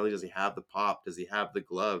average, not only does he have the pop, does he have the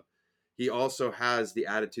glove, he also has the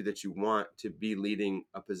attitude that you want to be leading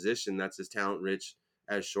a position that's as talent rich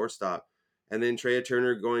as shortstop. And then Trea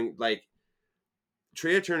Turner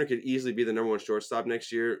Trea Turner could easily be the number 1 shortstop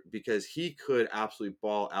next year because he could absolutely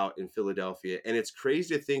ball out in Philadelphia. And it's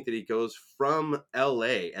crazy to think that he goes from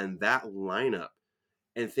LA and that lineup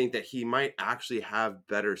and think that he might actually have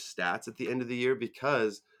better stats at the end of the year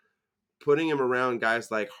because putting him around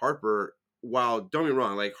guys like Harper, while don't be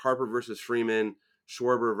wrong, like Harper versus Freeman,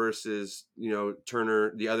 Schwarber versus,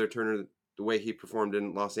 Turner, the other Turner, the way he performed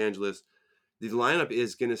in Los Angeles, the lineup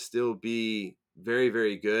is going to still be very,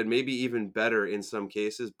 very good, maybe even better in some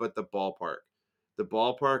cases, but the ballpark,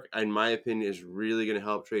 in my opinion, is really going to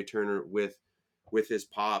help Trea Turner with his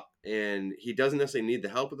pop. And he doesn't necessarily need the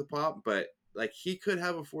help with the pop, but like he could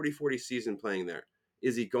have a 40-40 season playing there.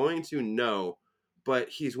 Is he going to? No. but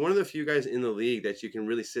he's one of the few guys in the league that you can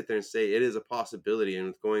really sit there and say it is a possibility. And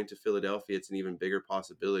with going to Philadelphia, it's an even bigger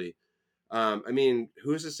possibility. I mean,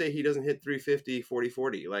 who's to say he doesn't hit 350,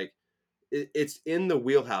 40-40? Like, it's in the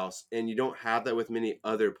wheelhouse, and you don't have that with many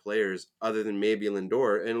other players other than maybe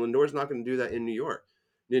Lindor. And Lindor's not going to do that in New York.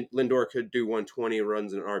 Lindor could do 120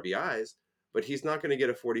 runs and RBIs, but he's not going to get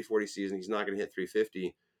a 40-40 season. He's not going to hit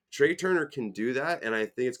 350. Trey Turner can do that, and I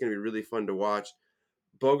think it's going to be really fun to watch.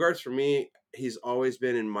 Bogarts, for me, he's always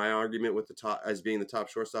been in my argument with the top as being the top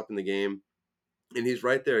shortstop in the game, and he's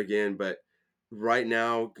right there again. But right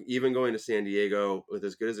now, even going to San Diego with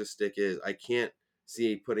as good as his stick is, I can't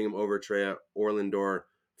see putting him over Trey or Lindor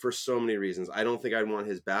for so many reasons. I don't think I'd want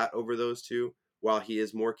his bat over those two. While he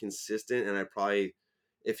is more consistent, and I probably,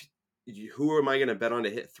 if who am I going to bet on to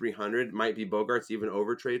hit 300? Might be Bogarts even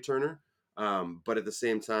over Trey Turner. But at the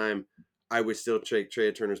same time, I would still take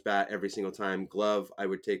Trey Turner's bat every single time. Glove, I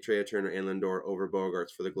would take Trey Turner and Lindor over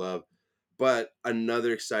Bogarts for the glove. But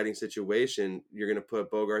another exciting situation, you're going to put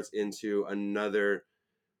Bogarts into another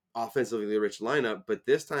offensively rich lineup, but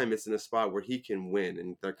this time it's in a spot where he can win,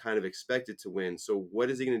 and they're kind of expected to win. So what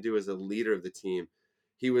is he going to do as a leader of the team?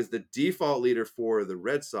 He was the default leader for the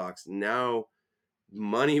Red Sox. Now,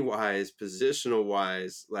 money-wise,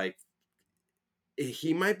 positional-wise, like,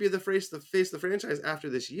 he might be the face of the franchise after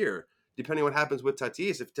this year, depending on what happens with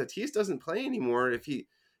Tatis. If Tatis doesn't play anymore,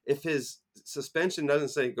 if his suspension doesn't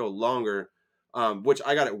say go longer, which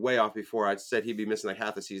I got it way off before. I said he'd be missing like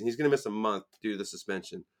half the season. He's going to miss a month due to the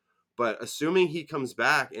suspension. But assuming he comes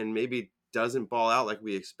back and maybe doesn't ball out like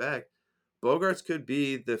we expect, Bogarts could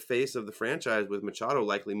be the face of the franchise with Machado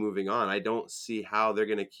likely moving on. I don't see how they're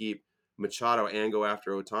going to keep Machado and go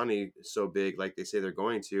after Ohtani so big like they say they're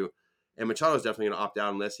going to. And Machado is definitely going to opt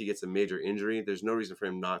out unless he gets a major injury. There's no reason for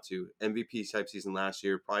him not to. MVP type season last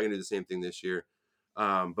year, probably going to do the same thing this year.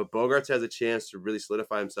 But Bogarts has a chance to really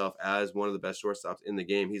solidify himself as one of the best shortstops in the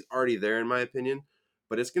game. He's already there, in my opinion.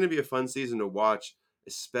 But it's going to be a fun season to watch,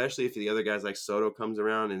 especially if the other guys like Soto comes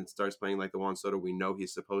around and starts playing like the Juan Soto we know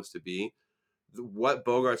he's supposed to be. What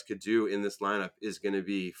Bogarts could do in this lineup is going to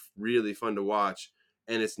be really fun to watch.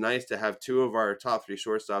 And it's nice to have two of our top three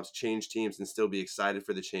shortstops change teams and still be excited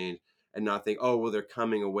for the change and not think, oh, well, they're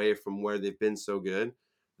coming away from where they've been so good.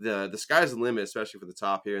 The sky's the limit, especially for the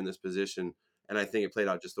top here in this position. And I think it played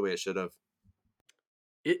out just the way it should have.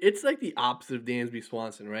 It's like the opposite of Dansby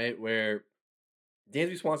Swanson, right? Where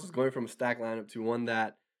Dansby Swanson's going from a stacked lineup to one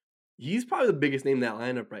that he's probably the biggest name in that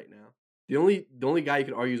lineup right now. The only guy you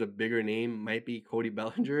could argue is a bigger name might be Cody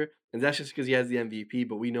Bellinger, and that's just because he has the MVP.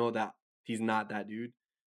 But we know that he's not that dude,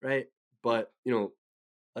 right? But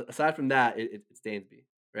aside from that, it's Dansby,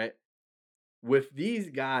 right? With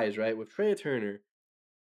these guys, right? With Trey Turner,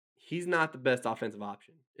 he's not the best offensive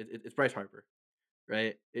option. It's Bryce Harper,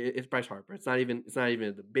 right? It's Bryce Harper. It's not even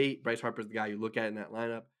a debate. Bryce Harper's the guy you look at in that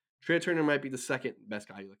lineup. Trey Turner might be the second best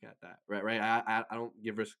guy you look at that, right? Right. I don't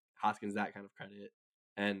give Rhys Hoskins that kind of credit,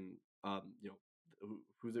 and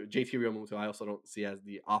who's there? JT Realmuto. I also don't see as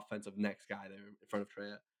the offensive next guy there in front of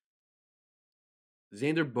Trey.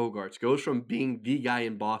 Xander Bogaerts goes from being the guy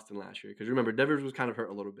in Boston last year, because remember Devers was kind of hurt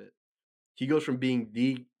a little bit. He goes from being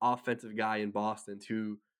the offensive guy in Boston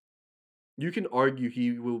to, you can argue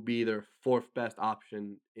he will be their fourth best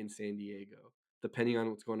option in San Diego, depending on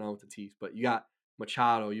what's going on with Tatis. But you got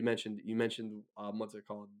Machado. You mentioned what's it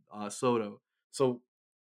called, Soto. So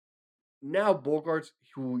now Bogarts,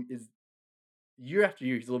 who is year after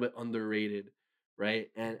year, he's a little bit underrated, right?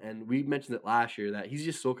 And we mentioned it last year that he's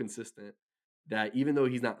just so consistent that even though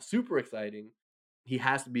he's not super exciting, he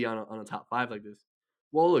has to be on a top five like this.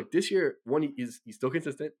 Well, look, this year, he's still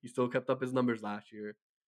consistent. He still kept up his numbers last year,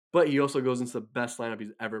 but he also goes into the best lineup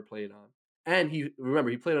he's ever played on. And he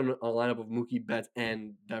played on a lineup of Mookie Betts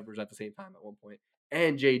and Devers at the same time at one point,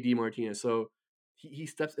 and J.D. Martinez. So he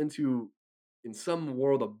steps into, in some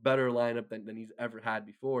world, a better lineup than he's ever had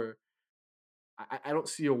before. I don't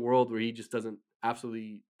see a world where he just doesn't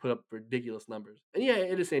absolutely put up ridiculous numbers. And yeah,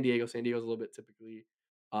 it is San Diego. San Diego's a little bit typically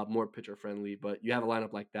more pitcher friendly, but you have a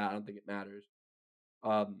lineup like that, I don't think it matters.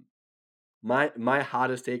 Um, my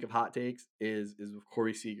hottest take of hot takes is with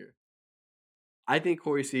Corey Seager. I think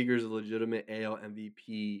Corey Seager is a legitimate AL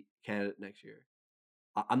MVP candidate next year.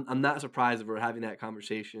 I'm not surprised if we're having that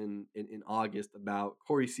conversation in August about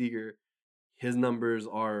Corey Seager. His numbers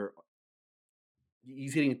are,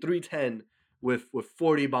 he's hitting 310 with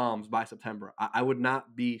 40 bombs by September. I would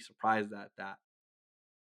not be surprised at that.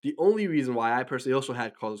 The only reason why I personally also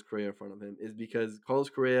had Carlos Correa in front of him is because Carlos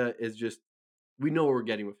Correa is just, we know what we're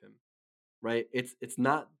getting with him, right? It's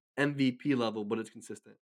not MVP level, but it's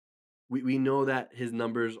consistent. We know that his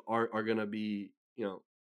numbers are gonna be,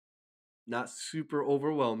 not super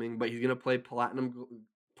overwhelming, but he's gonna play platinum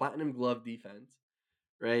glove defense,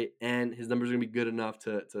 right? And his numbers are gonna be good enough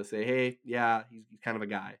to say, hey, yeah, he's kind of a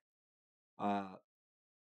guy.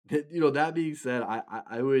 That being said,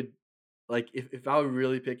 I would like if I were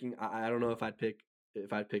really picking, I don't know if I'd pick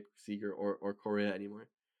Seager or Correa anymore.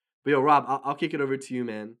 But yo, Rob, I'll kick it over to you,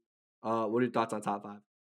 man. What are your thoughts on top 5?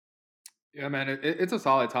 Yeah, man, it's a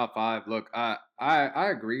solid top 5. Look, I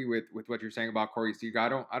agree with what you're saying about Corey Seager.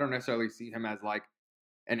 I don't necessarily see him as like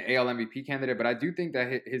an AL MVP candidate, but I do think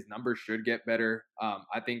that his numbers should get better.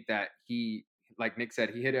 I think that he, like Nick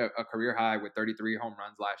said, he hit a career high with 33 home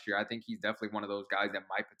runs last year. I think he's definitely one of those guys that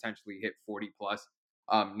might potentially hit 40 plus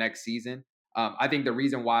next season. I think the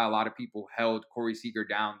reason why a lot of people held Corey Seager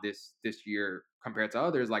down this year compared to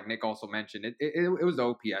others, like Nick also mentioned, it was the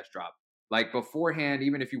OPS drop. Like beforehand,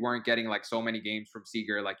 even if you weren't getting like so many games from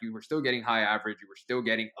Seager, like you were still getting high average, you were still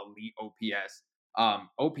getting elite OPS.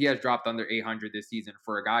 OPS dropped under 800 this season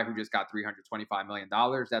for a guy who just got $325 million.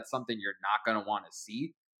 That's something you're not going to want to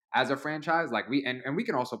see as a franchise. Like we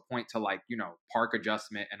can also point to like, park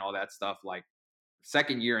adjustment and all that stuff. Like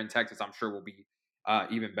second year in Texas, I'm sure will be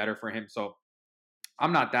even better for him. So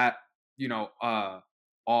I'm not that,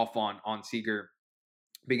 off on Seager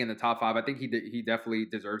being in the top 5. I think he definitely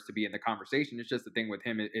deserves to be in the conversation. It's just the thing with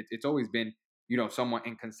him. It's always been, somewhat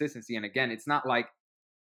inconsistency. And again, it's not like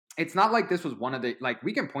this was one of the, like,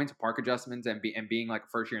 we can point to park adjustments and being like a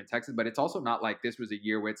first year in Texas, but it's also not like this was a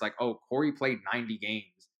year where it's like, oh, Corey played 90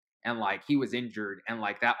 games and like he was injured and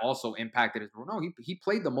like that also impacted his. No, he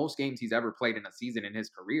played the most games he's ever played in a season in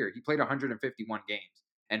his career. He played 151 games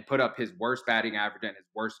and put up his worst batting average and his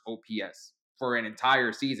worst OPS for an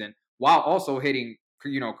entire season, while also hitting,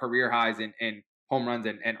 career highs in home runs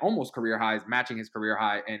and almost career highs, matching his career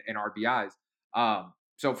high in RBIs.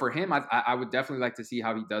 So for him, I would definitely like to see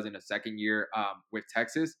how he does in a second year with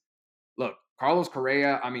Texas. Look, Carlos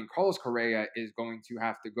Correa is going to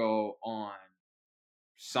have to go on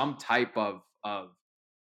some type of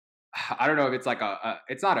I don't know if it's like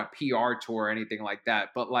it's not a PR tour or anything like that,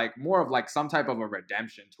 but like more of like some type of a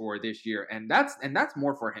redemption tour this year. And that's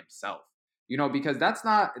more for himself, because that's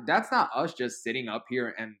not us just sitting up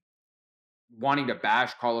here and wanting to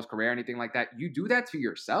bash Carlos Correa or anything like that. You do that to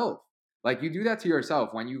yourself. Like you do that to yourself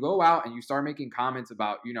when you go out and you start making comments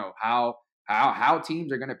about, how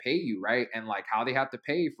teams are going to pay you, right? And like how they have to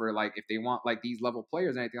pay for like if they want like these level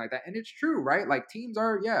players and anything like that. And it's true, right? Like teams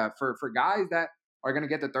are, for guys that are going to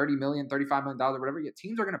get the $30 million, $35 million, whatever,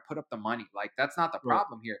 teams are going to put up the money. Like that's not the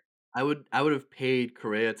problem here. I would have paid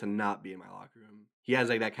Correa to not be in my locker room. He has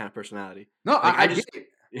like that kind of personality. No, like, I get it.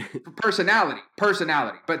 personality.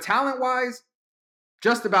 But talent wise,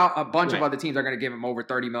 just about a bunch of other teams are going to give him over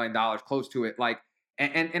 $30 million, close to it. Like,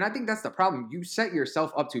 and I think that's the problem. You set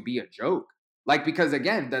yourself up to be a joke. Like, because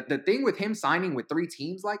again, the thing with him signing with 3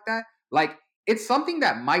 teams like that, like, it's something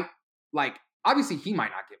that might, like, obviously he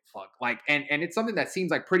might not get fucked. Like, and it's something that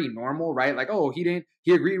seems like pretty normal, right? Like, oh, he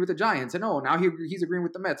agreed with the Giants, and oh, now he's agreeing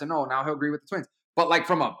with the Mets, and oh, now he'll agree with the Twins. But like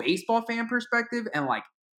from a baseball fan perspective and like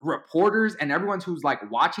reporters and everyone who's like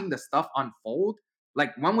watching the stuff unfold,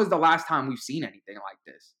 like when was the last time we've seen anything like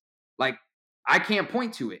this? Like I can't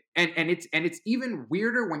point to it. And it's even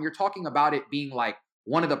weirder when you're talking about it being like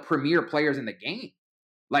one of the premier players in the game.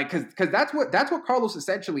 Like cuz that's what Carlos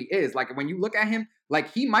essentially is. Like when you look at him,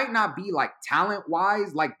 like he might not be like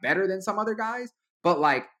talent-wise like better than some other guys, but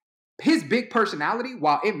like his big personality,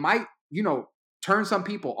 while it might, turn some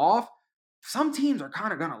people off, some teams are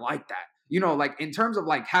kind of going to like that. Like in terms of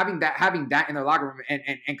like having that in their locker room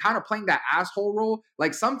and kind of playing that asshole role,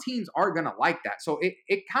 like some teams are going to like that. So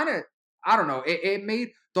it kind of, I don't know, it made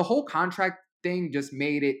the whole contract thing just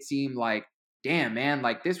made it seem like, damn, man,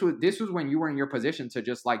 like this was when you were in your position to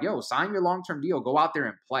just like, yo, sign your long-term deal, go out there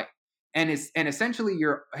and play. And essentially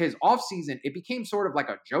his offseason, it became sort of like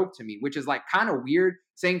a joke to me, which is like kind of weird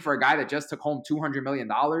saying for a guy that just took home $200 million,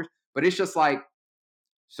 but it's just like,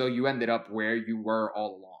 so you ended up where you were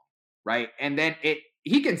all along. Right. And then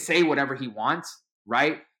he can say whatever he wants.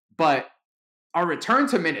 Right. But a return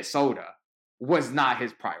to Minnesota was not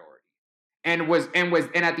his priority and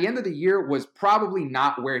at the end of the year was probably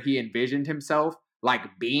not where he envisioned himself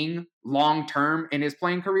like being long term in his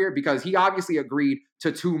playing career, because he obviously agreed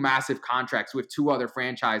to 2 massive contracts with 2 other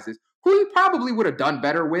franchises who he probably would have done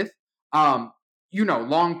better with,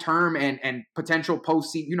 long term and potential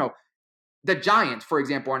postseason. The Giants, for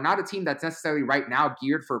example, are not a team that's necessarily right now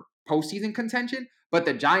geared for postseason contention, but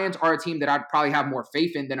the Giants are a team that I'd probably have more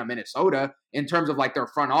faith in than a Minnesota in terms of like their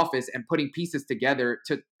front office and putting pieces together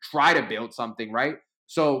to try to build something, right?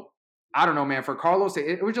 So I don't know, man. For Carlos,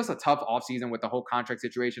 it was just a tough offseason with the whole contract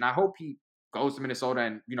situation. I hope he goes to Minnesota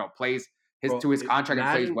and, plays Bro, his contract and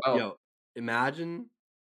plays imagine, well. yo, imagine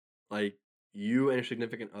like you and your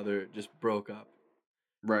significant other just broke up,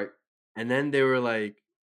 Right. and then they were like,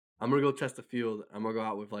 "I'm gonna go test the field. I'm gonna go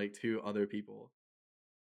out with like 2 other people,"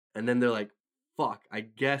 and then they're like, "Fuck, I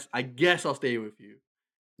guess I'll stay with you," kind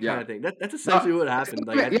Yeah. of thing. That's No, essentially what happened.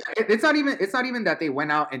 Like, it's not even that they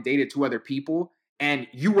went out and dated 2 other people and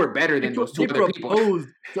you were better than those 2 they other people. proposed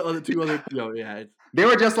to other 2 other. Yo, yeah, it's, They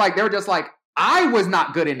were just like, I was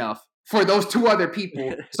not good enough for those 2 other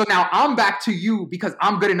people. So now I'm back to you because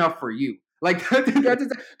I'm good enough for you. Like that's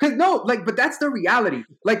because no, like, but that's the reality.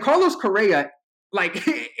 Like Carlos Correa, like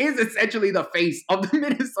is essentially the face of the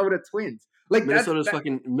Minnesota Twins. Like Minnesota's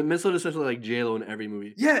essentially like J-Lo in every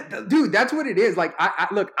movie. yeah, dude, that's what it is. Like, I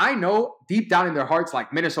look, I know deep down in their hearts,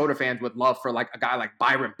 like Minnesota fans would love for like a guy like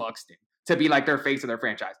Byron Buxton to be like their face of their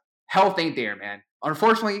franchise. Health ain't there, man.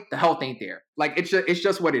 Unfortunately, the health ain't there. Like, it's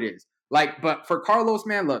just what it is. Like, but for Carlos,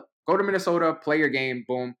 man, look, go to Minnesota, play your game,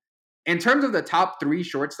 boom. In terms of the top 3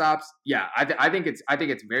 shortstops, yeah, I think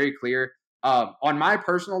it's very clear. On my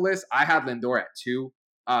personal list, I have Lindor at 2.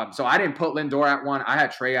 So I didn't put Lindor at 1. I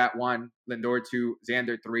had Trey at 1, Lindor 2,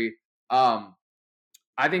 Xander 3.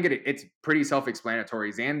 I think it's pretty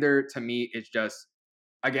self-explanatory. Xander to me is just,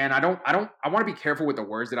 again, I want to be careful with the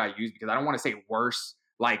words that I use because I don't want to say worse,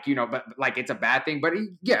 like, but like it's a bad thing. But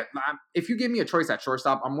yeah, if you give me a choice at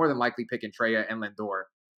shortstop, I'm more than likely picking Treya and Lindor.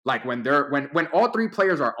 Like when all 3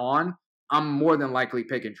 players are on, I'm more than likely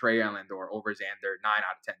picking Treya and Lindor over Xander 9 out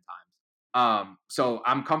of 10 times. So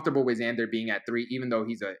I'm comfortable with Xander being at 3, even though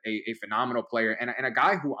he's a phenomenal player and a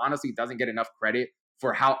guy who honestly doesn't get enough credit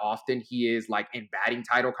for how often he is like in batting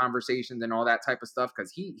title conversations and all that type of stuff,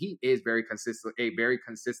 because he is very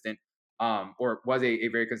consistent, or was a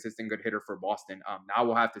very consistent good hitter for Boston. Now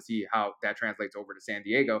we'll have to see how that translates over to San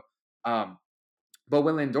Diego. But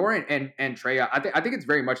with Lindor and Treya, I think it's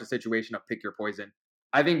very much a situation of pick your poison.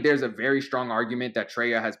 I think there's a very strong argument that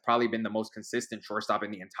Treya has probably been the most consistent shortstop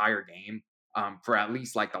in the entire game for at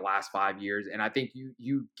least like the last 5 years. And I think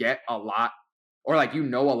you get a lot, or like a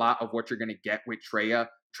lot of what you're going to get with Treya.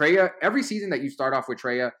 Treya, every season that you start off with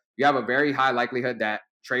Treya, you have a very high likelihood that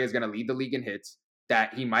Treya is going to lead the league in hits,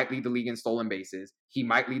 that he might lead the league in stolen bases, he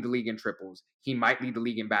might lead the league in triples, he might lead the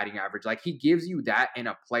league in batting average. Like he gives you that in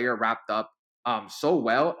a player wrapped up so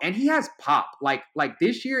well, and he has pop. Like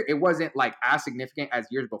this year, it wasn't like as significant as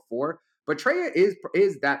years before, but Treya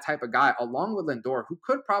is that type of guy, along with Lindor, who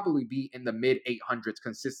could probably be in the mid 800s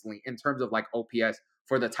consistently in terms of like OPS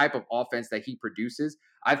for the type of offense that he produces.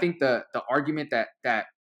 I think the argument that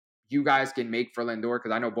you guys can make for Lindor,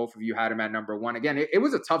 because I know both of you had him at number 1. Again, it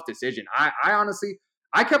was a tough decision. I honestly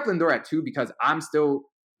kept Lindor at 2 because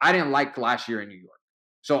I didn't like last year in New York.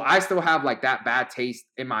 So I still have like that bad taste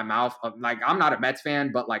in my mouth of like, I'm not a Mets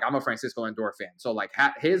fan, but like I'm a Francisco Lindor fan. So like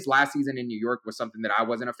his last season in New York was something that I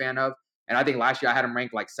wasn't a fan of. And I think last year I had him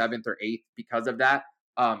ranked like 7th or 8th because of that.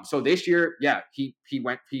 So this year, yeah, he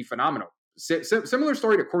phenomenal. Similar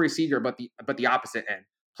story to Corey Seager, but the opposite end.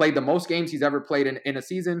 Played the most games he's ever played in a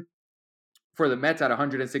season for the Mets at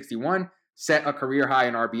 161, set a career high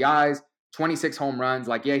in RBIs, 26 home runs.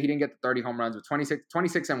 Like, yeah, he didn't get the 30 home runs, but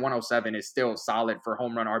 26 and 107 is still solid for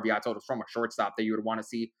home run RBI totals from a shortstop that you would want to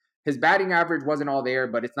see. His batting average wasn't all there,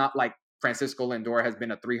 but it's not like Francisco Lindor has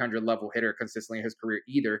been a 300 level hitter consistently in his career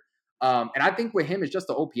either. And I think with him, it's just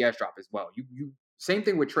the OPS drop as well. You same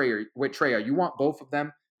thing with Treya. You want both of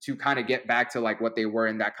them to kind of get back to like what they were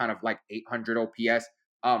in that kind of like 800 OPS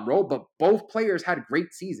role, but both players had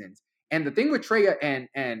great seasons. And the thing with Treya and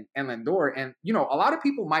Lindor, and a lot of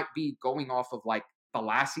people might be going off of like the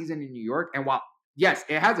last season in New York. And while yes,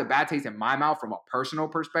 it has a bad taste in my mouth from a personal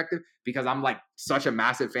perspective because I'm like such a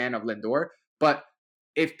massive fan of Lindor, but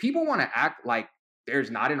if people want to act like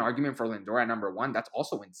there's not an argument for Lindor at number 1, that's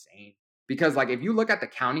also insane. Because like if you look at the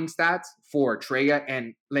counting stats for Treya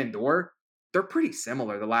and Lindor, they're pretty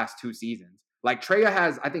similar the last 2 seasons. Like Treya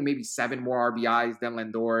has, I think, maybe 7 more RBIs than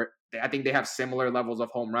Lindor. I think they have similar levels of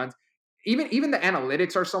home runs. Even the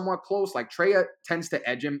analytics are somewhat close. Like Treya tends to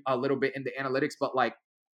edge him a little bit in the analytics, but like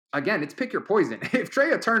again, it's pick your poison. If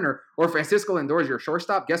Treya Turner or Francisco Lindor is your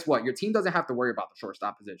shortstop, guess what? Your team doesn't have to worry about the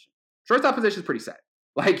shortstop position. Shortstop position is pretty set.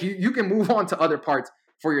 Like you can move on to other parts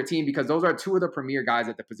for your team because those are 2 of the premier guys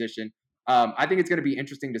at the position. I think it's going to be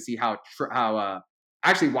interesting to see how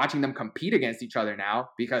actually watching them compete against each other now,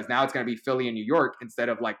 because now it's going to be Philly and New York instead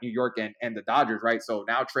of like New York and the Dodgers, right? So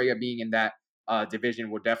now Treya being in that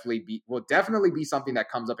division will definitely be something that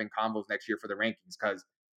comes up in combos next year for the rankings. Because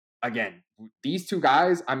again, these 2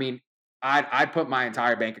 guys, I mean, I'd put my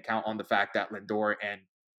entire bank account on the fact that Lindor and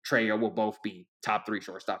Treya will both be top 3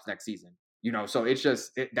 shortstops next season. So it's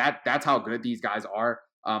just that's how good these guys are.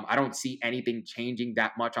 I don't see anything changing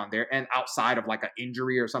that much on their end outside of like an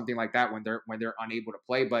injury or something like that when they're unable to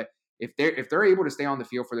play. But if they're able to stay on the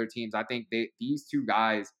field for their teams, I think these two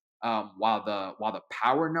guys, while the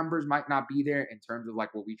power numbers might not be there in terms of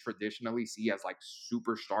like what we traditionally see as like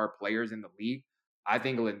superstar players in the league, I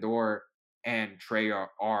think Lindor and Trey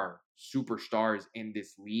are superstars in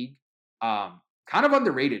this league. Kind of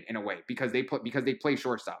underrated in a way because they play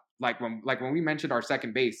shortstop. Like when we mentioned our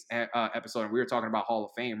second base episode and we were talking about Hall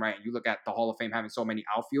of Fame, right? And you look at the Hall of Fame having so many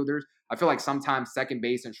outfielders. I feel like sometimes second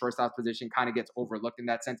base and shortstop position kind of gets overlooked in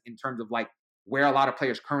that sense in terms of like where a lot of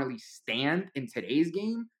players currently stand in today's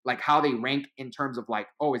game, like how they rank in terms of like,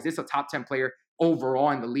 oh, is this a top 10 player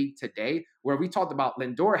overall in the league today? Where we talked about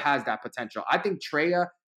Lindor has that potential. I think Treya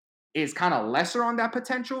is kind of lesser on that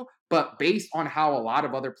potential, but based on how a lot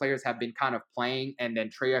of other players have been kind of playing, and then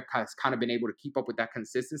Treya has kind of been able to keep up with that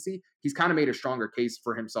consistency, he's kind of made a stronger case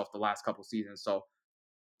for himself the last couple seasons. So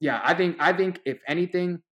yeah, I think if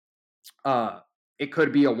anything, it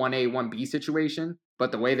could be a 1A, 1B situation.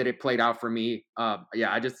 But the way that it played out for me, yeah,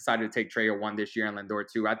 I just decided to take Treya 1 this year and Lindor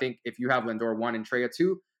 2. I think if you have Lindor 1 and Treya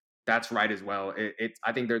 2, that's right as well.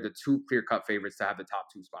 I think they're the two clear-cut favorites to have the top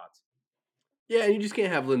 2 spots. Yeah, and you just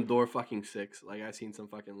can't have Lindor fucking 6. Like I've seen some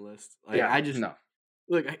fucking lists. Like Yeah, I just no.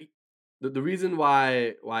 look. The reason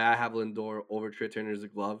why I have Lindor over Trey Turner is the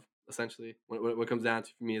glove. Essentially, what it comes down to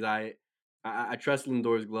for me is I trust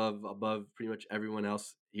Lindor's glove above pretty much everyone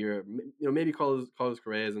else here. Maybe Carlos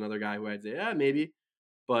Correa is another guy who I'd say, yeah, maybe,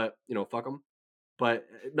 but fuck him. But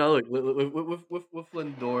no, look with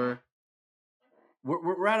Lindor,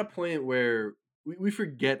 we're at a point where we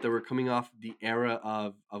forget that we're coming off the era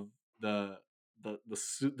of the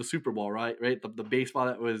the Super Bowl, right? The baseball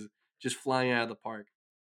that was just flying out of the park.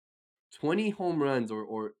 20 home runs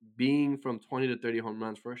or being from 20 to 30 home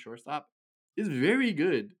runs for a shortstop is very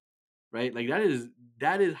good, right? Like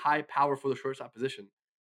that is high power for the shortstop position.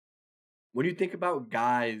 When you think about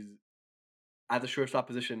guys at the shortstop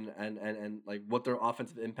position and like what their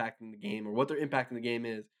offensive impact in the game or what their impact in the game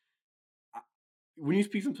is, when you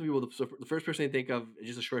speak to some people, the first person they think of is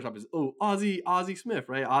just a shortstop is Ozzie Smith,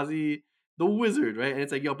 right? Ozzie the Wizard, right? And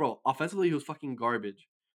it's like, yo, bro, offensively he was fucking garbage.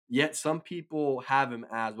 Yet some people have him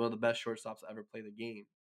as one of the best shortstops to ever play the game.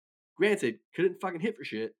 Granted, couldn't fucking hit for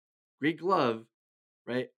shit. Great glove,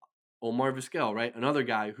 right? Omar Vizquel, right? Another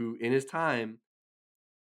guy who in his time,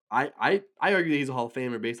 I argue that he's a Hall of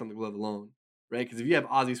Famer based on the glove alone, right? Because if you have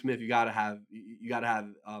Ozzie Smith, you gotta have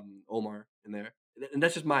Omar in there, and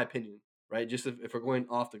that's just my opinion, right? Just if we're going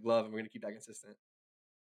off the glove and we're gonna keep that consistent,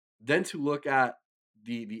 then to look at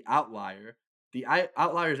the outlier,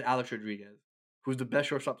 outlier is Alex Rodriguez, who's the best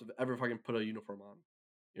shortstop to ever fucking put a uniform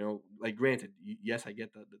on. Like granted, yes, I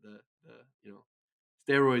get the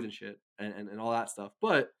steroids and shit and all that stuff,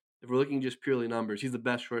 but if we're looking just purely numbers, he's the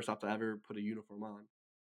best shortstop to ever put a uniform on.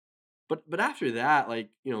 But after that, like,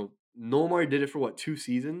 Nomar did it for what, 2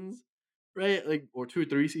 seasons, right? Like, or 2 or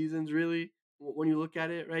 3 seasons, really, when you look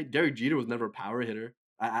at it, right? Derek Jeter was never a power hitter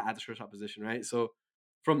at the shortstop position, right? So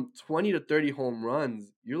from 20 to 30 home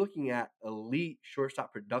runs, you're looking at elite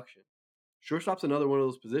shortstop production. Shortstop's another one of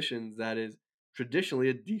those positions that is traditionally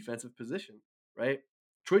a defensive position, right?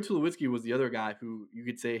 Troy Tulowitzki was the other guy who you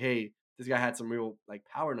could say, hey, this guy had some real like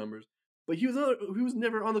power numbers, but he was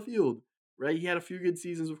never on the field, right? He had a few good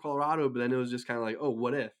seasons with Colorado, but then it was just kind of like, oh,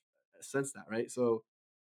 what if? Sense that, right? So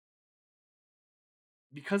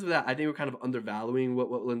because of that, I think we're kind of undervaluing what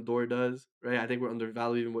Lindor does, right? I think we're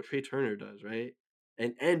undervaluing what Trey Turner does, right?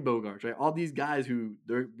 And Bogarts, right? All these guys who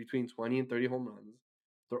they're between 20 and 30 home runs,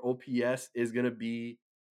 their OPS is gonna be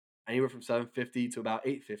anywhere from 750 to about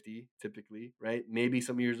 850 typically, right? Maybe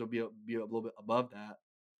some years will be a little bit above that.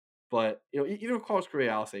 But even with Carlos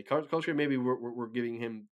Correa, I'll say Carlos Correa, maybe we're giving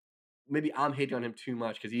him, maybe I'm hating on him too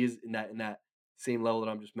much because he is in that same level that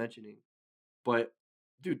I'm just mentioning. But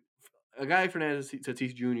dude, a guy like Fernando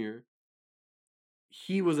Tatis Jr.,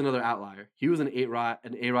 he was another outlier. He was an A-Rod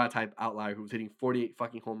type outlier who was hitting 48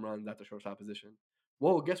 fucking home runs at the shortstop position.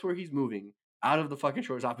 Well, guess where he's moving? Out of the fucking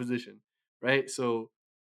shortstop position, right? So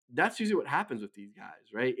that's usually what happens with these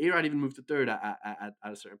guys, right? A-Rod even moved to third at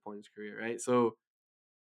a certain point in his career, right? So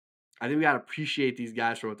I think we got to appreciate these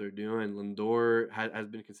guys for what they're doing. Lindor has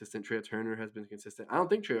been consistent. Trey Turner has been consistent. I don't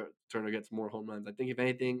think Trey Turner gets more home runs. I think, if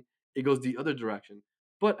anything, it goes the other direction.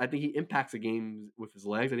 But I think he impacts the game with his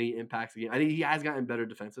legs. I think he impacts the game. I think he has gotten better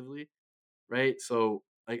defensively, right? So,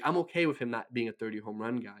 like, I'm okay with him not being a 30 home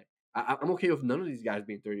run guy. I'm okay with none of these guys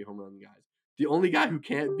being 30 home run guys. The only guy who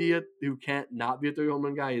can't not be a 30 home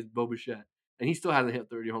run guy is Bo Bichette, and he still hasn't hit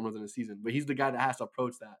 30 home runs in a season. But he's the guy that has to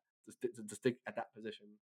approach that to stick at that position.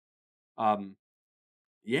 Um,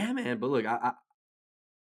 yeah, man. But look,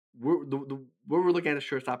 where we're looking at the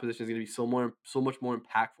shortstop position is going to be so much more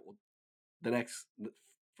impactful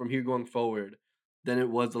from here going forward than it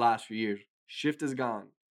was the last few years. Shift is gone,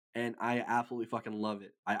 and I absolutely fucking love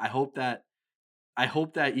it. I hope that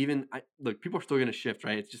even look, people are still going to shift,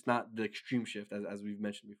 right? It's just not the extreme shift as we've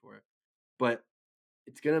mentioned before, but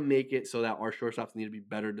it's going to make it so that our shortstops need to be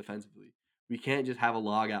better defensively. We can't just have a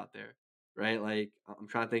log out there, right? Like I'm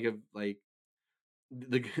trying to think of like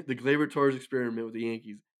the Gleyber Torres experiment with the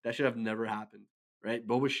Yankees. That should have never happened, right?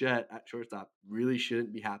 Bo Bichette at shortstop really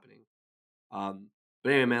shouldn't be happening.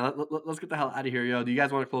 But anyway, man, let's get the hell out of here, yo. Do you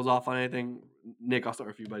guys want to close off on anything? Nick, I'll start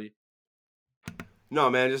with you, buddy. No,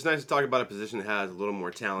 man, just nice to talk about a position that has a little more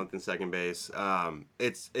talent than second base.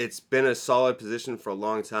 It's been a solid position for a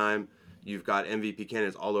long time. You've got MVP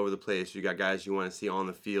candidates all over the place. You got guys you want to see on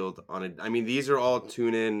the field. I mean, these are all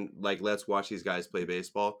tune in. Like, let's watch these guys play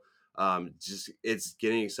baseball. Just it's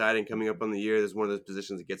getting exciting coming up on the year. This is one of those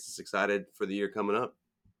positions that gets us excited for the year coming up.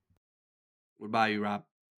 What about you, Rob?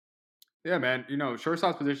 Yeah, man.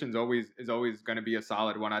 Shortstop position is always going to be a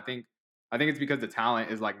solid one. I think it's because the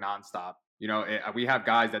talent is like nonstop. We have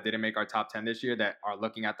guys that didn't make our top 10 this year that are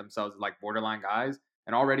looking at themselves like borderline guys.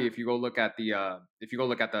 And already, if you go look at the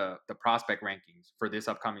prospect rankings for this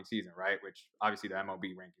upcoming season, right? Which obviously the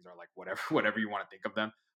MLB rankings are like whatever you want to think of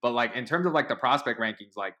them. But like in terms of like the prospect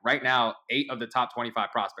rankings, like right now, 8 of the top 25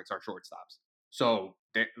 prospects are shortstops. So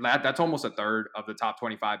that's almost a third of the top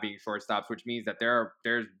 25 being shortstops, which means that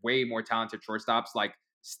there's way more talented shortstops like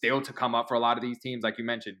still to come up for a lot of these teams. Like you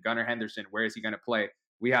mentioned, Gunnar Henderson, where is he going to play?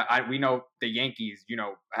 We know the Yankees,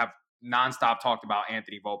 have nonstop talked about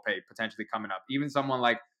Anthony Volpe potentially coming up. Even someone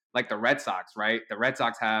like the Red Sox, right? The Red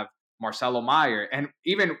Sox have Marcelo Meyer, and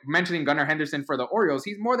even mentioning Gunnar Henderson for the Orioles,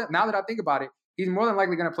 now that I think about it, he's more than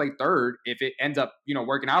likely going to play third if it ends up,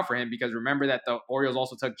 working out for him. Because remember that the Orioles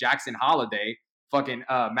also took Jackson Holliday, fucking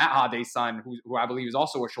Matt Holliday's son, who I believe is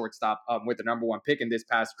also a shortstop with the number 1 pick in this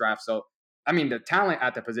past draft. So, I mean, the talent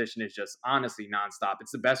at the position is just honestly nonstop.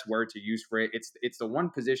 It's the best word to use for it. It's the one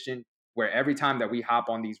position where every time that we hop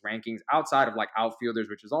on these rankings, outside of like outfielders,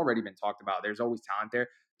 which has already been talked about, there's always talent there.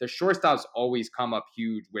 The shortstops always come up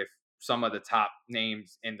huge with some of the top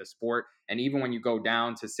names in the sport. And even when you go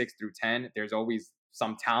down to 6 through 10, there's always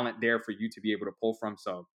some talent there for you to be able to pull from.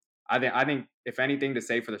 So I think if anything to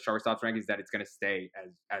say for the shortstops rankings, that it's going to stay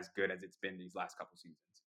as good as it's been these last couple seasons.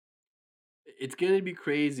 It's going to be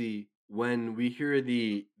crazy when we hear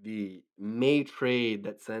the May trade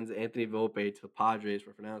that sends Anthony Volpe to the Padres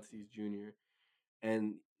for Fernando Tatis Jr.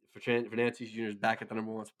 and Fernando Tatis Jr. is back at the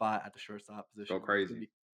number 1 spot at the shortstop position. Go crazy.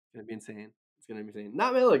 It's going to be insane. It's going to be insane.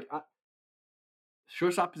 Not really. Look,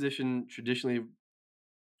 shortstop position traditionally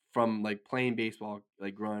from like playing baseball,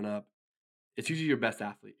 like growing up, it's usually your best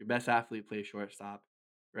athlete. Your best athlete plays shortstop,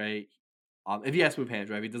 right? If he has to move hands,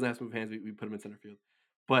 right? If he doesn't have to move hands, we put him in center field.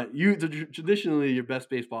 But traditionally, your best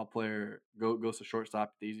baseball player goes to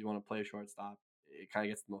shortstop. The easy one to play shortstop. It kind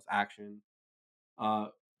of gets the most action. I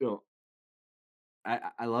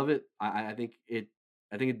love it. I think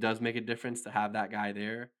it does make a difference to have that guy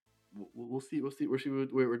there. We'll see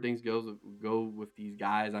where things go with these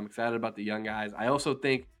guys. I'm excited about the young guys. I also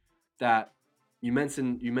think that you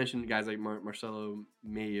mentioned guys like Marcelo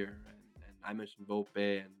Meyer and I mentioned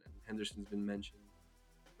Volpe and Henderson's been mentioned,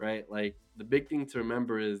 right? Like the big thing to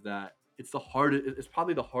remember is that it's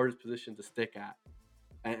probably the hardest position to stick at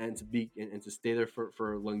and to stay there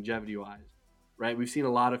for longevity wise, right? We've seen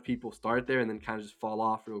a lot of people start there and then kind of just fall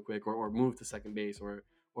off real quick or move to second base or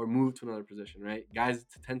move to another position, right? Guys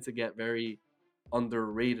tend to get very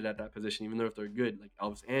underrated at that position, even though if they're good, like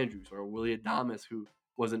Elvis Andrus or Willy Adames, who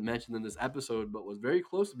wasn't mentioned in this episode but was very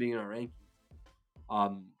close to being in our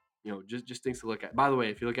rankings. Just things to look at. By the way,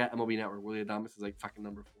 if you look at MLB Network, Willy Adames is like fucking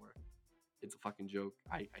number 4. It's a fucking joke.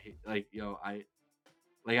 I hate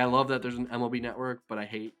I love that there's an MLB Network, but I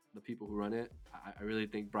hate the people who run it. I really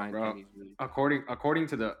think Brian Kenny's really according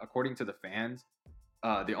to the fans,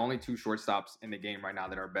 the only 2 shortstops in the game right now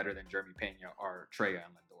that are better than Jeremy Pena are Treya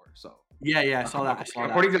and Lindor. So yeah, I saw that.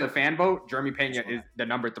 According to the fan vote, Jeremy Pena is the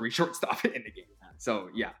number 3 shortstop in the game. So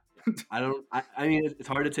yeah. I mean, it's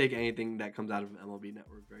hard to take anything that comes out of MLB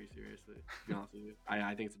Network very seriously. To be honest with you,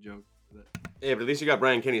 I think it's a joke. Yeah, but at least you got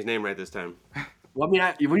Brian Kenny's name right this time. Well, I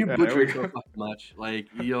mean, when you butcher it so fucking much, like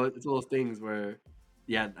it's one of those things where,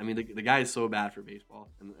 yeah, I mean, the guy is so bad for baseball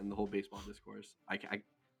and the whole baseball discourse.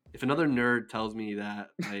 If another nerd tells me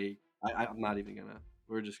that, like, I'm not even gonna.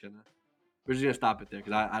 We're just gonna stop it there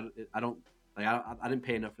because I didn't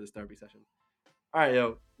pay enough for this therapy session. All right,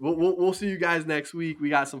 yo. We'll see you guys next week. We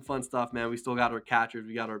got some fun stuff, man. We still got our catchers,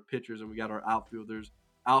 we got our pitchers, and we got our outfielders.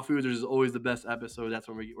 Outfielders is always the best episode. That's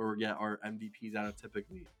where we get our MVPs out of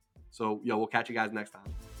typically. So, we'll catch you guys next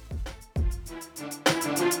time.